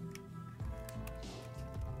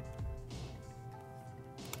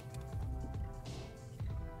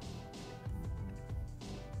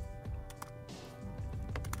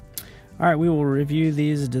 All right, we will review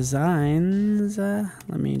these designs.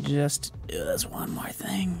 Let me just do this one more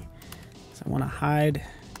thing. So I want to hide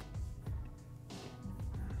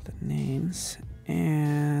the names.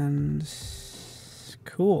 And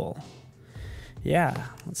cool. Yeah,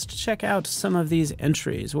 let's check out some of these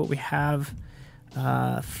entries. What we have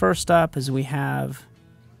first up is we have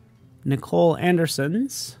Nicole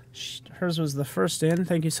Anderson's. Hers was the first in.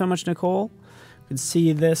 Thank you so much, Nicole. You can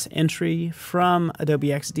see this entry from Adobe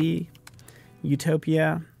XD.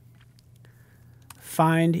 Utopia.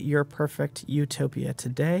 Find your perfect utopia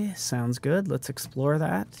today. Sounds good. Let's explore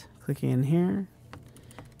that. Clicking in here.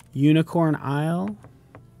 Unicorn Isle.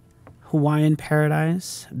 Hawaiian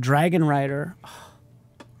Paradise. Dragon Rider.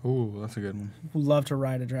 Ooh, that's a good one. Love to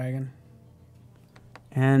ride a dragon.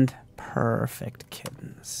 And Perfect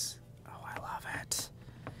Kittens. Oh, I love it.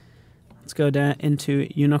 Let's go down into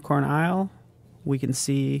Unicorn Isle. We can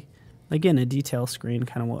see, again, a detail screen,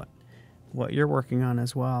 kind of what you're working on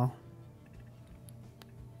as well.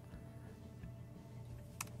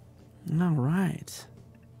 All right.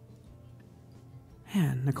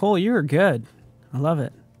 Man, Nicole, you were good. I love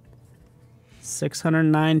it.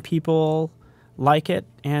 609 people like it,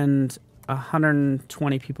 and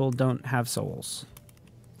 120 people don't have souls.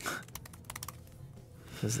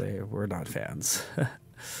 Because they were not fans.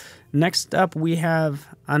 Next up, we have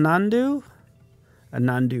Anandu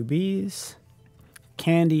Bees,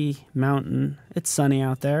 Candy Mountain. It's sunny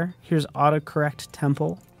out there. Here's autocorrect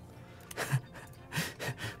temple.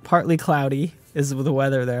 Partly cloudy is the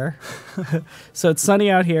weather there. So it's sunny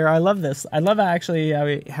out here. I love this. I love actually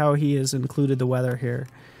how he has included the weather here.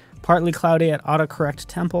 Partly cloudy at autocorrect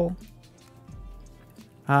temple.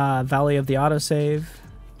 Valley of the autosave.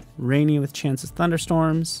 Rainy with chances of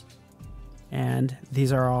thunderstorms. And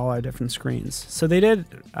these are all our different screens. So they did,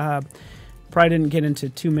 probably didn't get into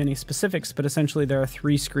too many specifics, but essentially there are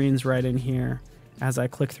 3 screens right in here as I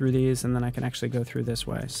click through these, and then I can actually go through this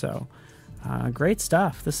way. So great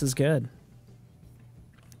stuff. This is good.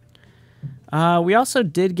 We also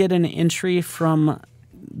did get an entry from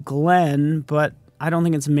Glenn, but I don't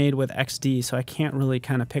think it's made with XD, so I can't really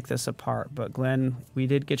kind of pick this apart. But Glenn, we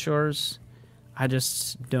did get yours. I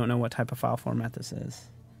just don't know what type of file format this is.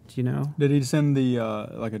 Do you know? Did he send the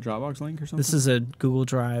like a Dropbox link or something? This is a Google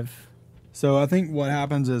Drive. So I think what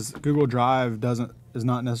happens is Google Drive is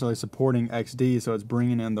not necessarily supporting XD, so it's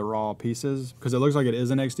bringing in the raw pieces because it looks like it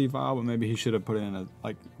is an XD file, but maybe he should have put it in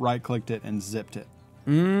a right-clicked it and zipped it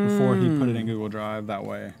before he put it in Google Drive. That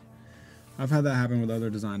way, I've had that happen with other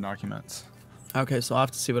design documents. Okay, so I'll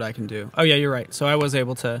have to see what I can do. Oh yeah, you're right. So I was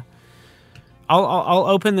able to. I'll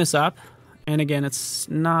open this up. And again, it's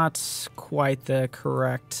not quite the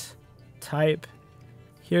correct type.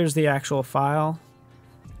 Here's the actual file.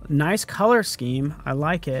 Nice color scheme. I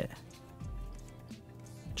like it.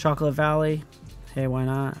 Chocolate Valley. Hey, why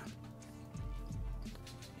not?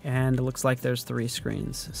 And it looks like there's 3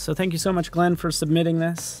 screens. So thank you so much, Glenn, for submitting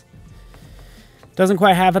this. Doesn't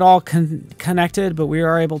quite have it all connected, but we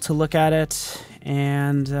are able to look at it.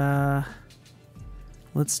 And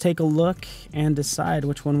let's take a look and decide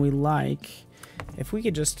which one we like. If we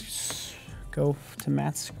could just go to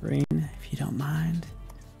Matt's screen, if you don't mind.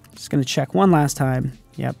 Just going to check one last time.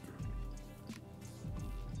 Yep.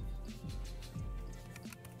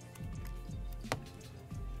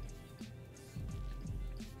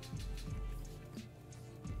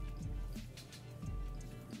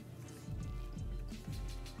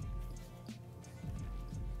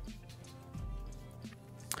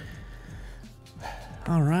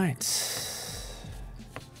 All right.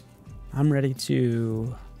 I'm ready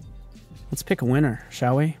to... Let's pick a winner,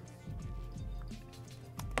 shall we?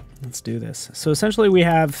 Let's do this. So essentially we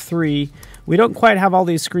have 3. We don't quite have all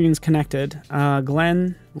these screens connected.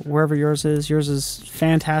 Glenn, wherever yours is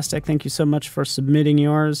fantastic. Thank you so much for submitting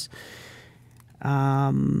yours.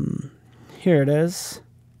 Here it is.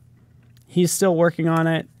 He's still working on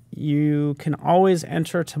it. You can always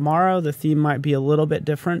enter tomorrow. The theme might be a little bit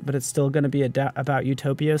different, but it's still going to be about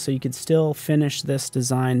Utopia, so you could still finish this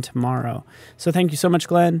design tomorrow. So thank you so much,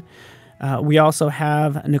 Glenn. We also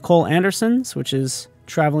have Nicole Anderson's, which is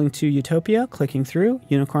traveling to Utopia, clicking through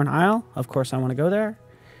Unicorn Isle. Of course, I want to go there.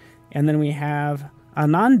 And then we have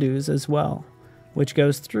Anandu's as well, which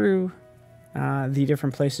goes through the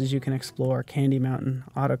different places you can explore: Candy Mountain,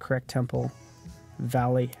 Autocorrect Temple,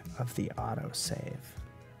 Valley of the Autosave.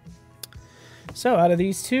 So out of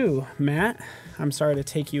these 2, Matt, I'm sorry to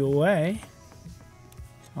take you away.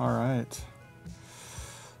 All right.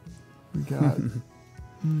 We got...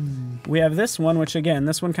 We have this one, which again,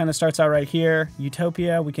 this one kind of starts out right here.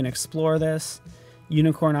 Utopia, we can explore this.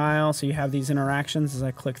 Unicorn Isle, so you have these interactions as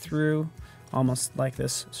I click through, almost like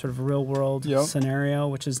this sort of real world scenario,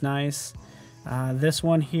 which is nice. This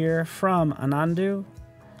one here from Anandu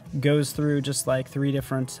goes through just like 3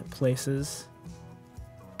 different places.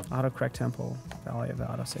 Autocorrect Temple, Valley of the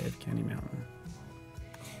Autosave, Candy Mountain.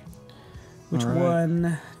 Which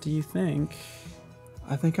one do you think?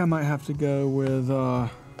 I think I might have to go with the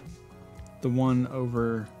one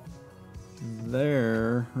over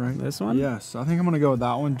there, right? This one? Yes, I think I'm going to go with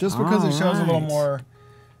that one just because it shows a little more,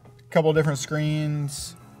 a couple different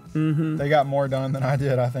screens. They got more done than I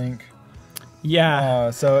did, I think. Yeah.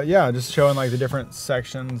 So yeah, just showing like the different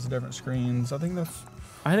sections, different screens. I think that's...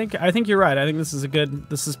 I think you're right. I think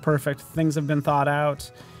this is perfect. Things have been thought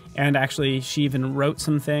out, and actually she even wrote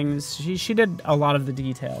some things. She did a lot of the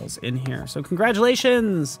details in here. So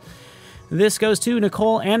congratulations. This goes to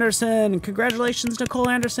Nicole Anderson. Congratulations, Nicole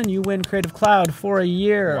Anderson. You win Creative Cloud for a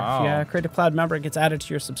year. Wow. Yeah, Creative Cloud member gets added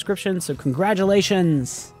to your subscription. So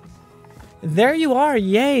congratulations. There you are.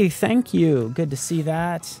 Yay. Thank you. Good to see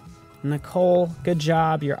that. Nicole, good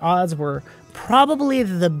job. Your odds were probably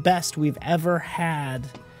the best we've ever had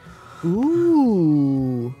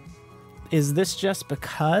Ooh. Is this just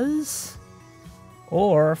because?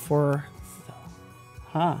 Or for...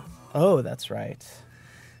 Huh. Oh, that's right.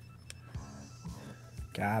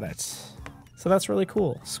 Got it. So that's really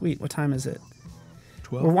cool. Sweet. What time is it?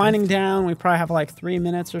 12. We're winding down. We probably have like 3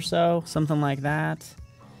 minutes or so, something like that.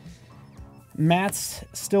 Matt's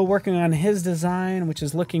still working on his design, which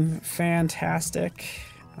is looking fantastic.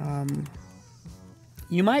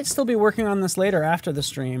 You might still be working on this later after the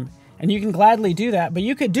stream, and you can gladly do that, but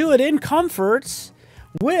you could do it in comfort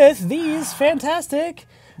with these fantastic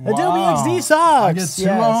Adobe XD socks. I get two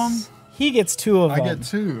of them? He gets 2 of them. I get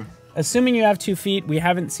 2. Assuming you have 2 feet, we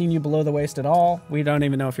haven't seen you below the waist at all. We don't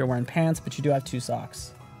even know if you're wearing pants, but you do have 2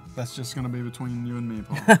 socks. That's just going to be between you and me,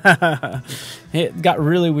 Paul. It got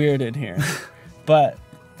really weird in here. But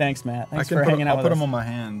thanks, Matt. Thanks for hanging out with us. I'll put them on my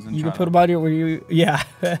hands. And you can put them on your... Yeah.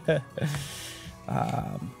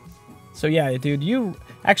 So yeah, dude, you...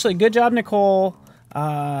 Actually, good job, Nicole.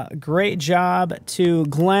 Great job to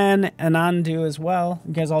Glenn and Andu as well.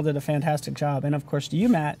 You guys all did a fantastic job. And of course to you,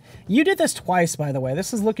 Matt. You did this twice, by the way.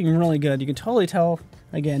 This is looking really good. You can totally tell,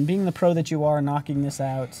 again, being the pro that you are, knocking this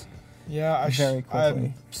out very quickly.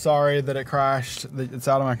 I'm sorry that it crashed. It's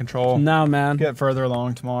out of my control. No, man. Get further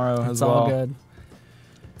along tomorrow as well. It's all good.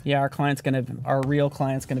 Yeah, our real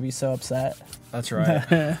client's gonna be so upset. That's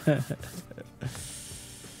right.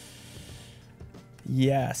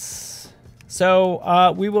 Yes.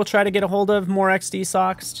 So we will try to get a hold of more XD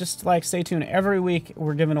socks. Just like stay tuned. Every week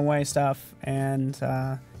we're giving away stuff, and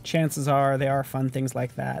chances are they are fun things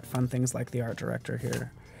like that, fun things like the art director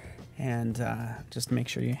here. And just make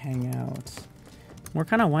sure you hang out. We're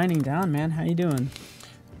kind of winding down, man. How you doing?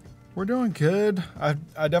 We're doing good. I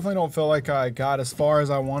definitely don't feel like I got as far as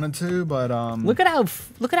I wanted to, but look at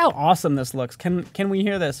how awesome this looks. Can we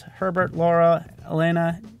hear this? Herbert, Laura,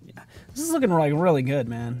 Elena, this is looking like really good,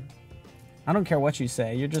 man. I don't care what you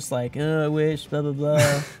say. You're just like, oh, I wish, blah blah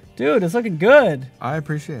blah. Dude, it's looking good. I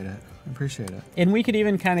appreciate it. And we could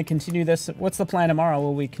even kind of continue this. What's the plan tomorrow?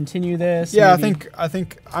 Will we continue this? Yeah, maybe? I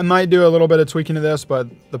think I might do a little bit of tweaking to this, but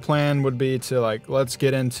the plan would be to let's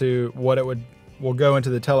get into what it would. We'll go into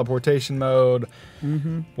the teleportation mode.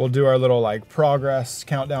 Mm-hmm. We'll do our little progress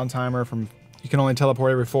countdown timer from you can only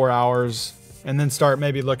teleport every 4 hours, and then start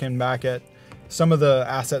maybe looking back at some of the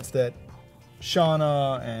assets that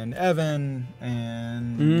Shauna and Evan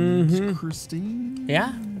and Christine.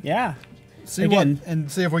 Yeah. See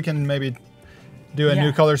if we can maybe do a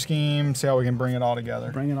new color scheme, see how we can bring it all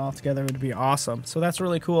together. Bring it all together would be awesome. So that's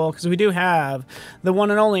really cool because we do have the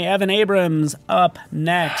one and only Evan Abrams up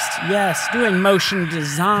next. Yes, doing motion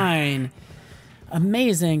design.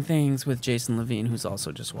 Amazing things with Jason Levine, who's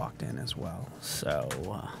also just walked in as well. So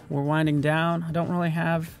we're winding down. I don't really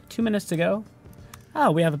have 2 minutes to go.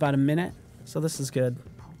 Oh, we have about a minute. So this is good.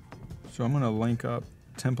 So I'm going to link up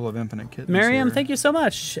Temple of Infinite Kittens. Miriam, here. thank you so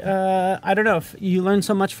much. I don't know if you learned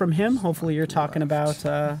so much from him. Hopefully you're talking about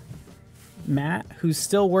Matt, who's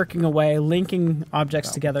still working away, linking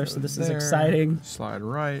objects together. So this is exciting. Slide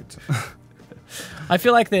right. I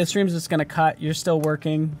feel like the stream's just going to cut. You're still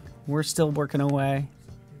working. We're still working away.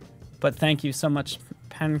 But thank you so much,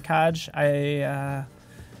 Pankaj. I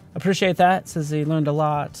appreciate that. Says he learned a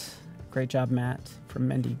lot. Great job, Matt, from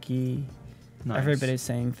Mendy Gee. Nice. Everybody's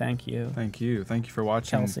saying thank you. Thank you. Thank you for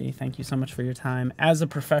watching. Chelsea, thank you so much for your time. As a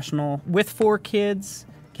professional with 4 kids,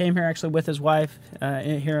 came here actually with his wife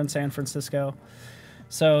here in San Francisco.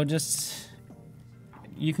 So just,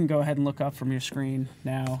 you can go ahead and look up from your screen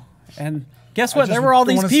now. And guess what? There were all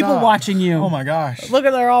these people watching you. Oh my gosh. Look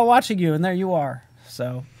at, they're all watching you, and there you are.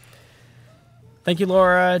 So thank you,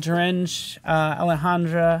 Laura, Jerenge,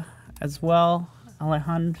 Alejandra as well.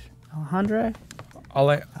 Alejandra?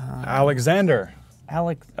 Alexander.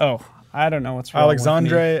 I don't know what's wrong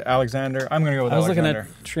Alexandre, with me. Alexander. I'm going to go with Alexander. I was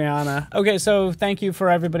looking at Triana. Okay, so thank you for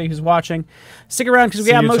everybody who's watching. Stick around because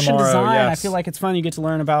we have motion design. Yes. I feel like it's fun. You get to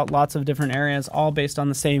learn about lots of different areas, all based on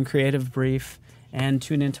the same creative brief. And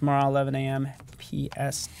tune in tomorrow, 11 a.m.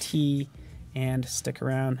 PST, and stick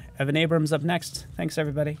around. Evan Abrams up next. Thanks,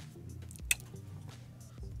 everybody.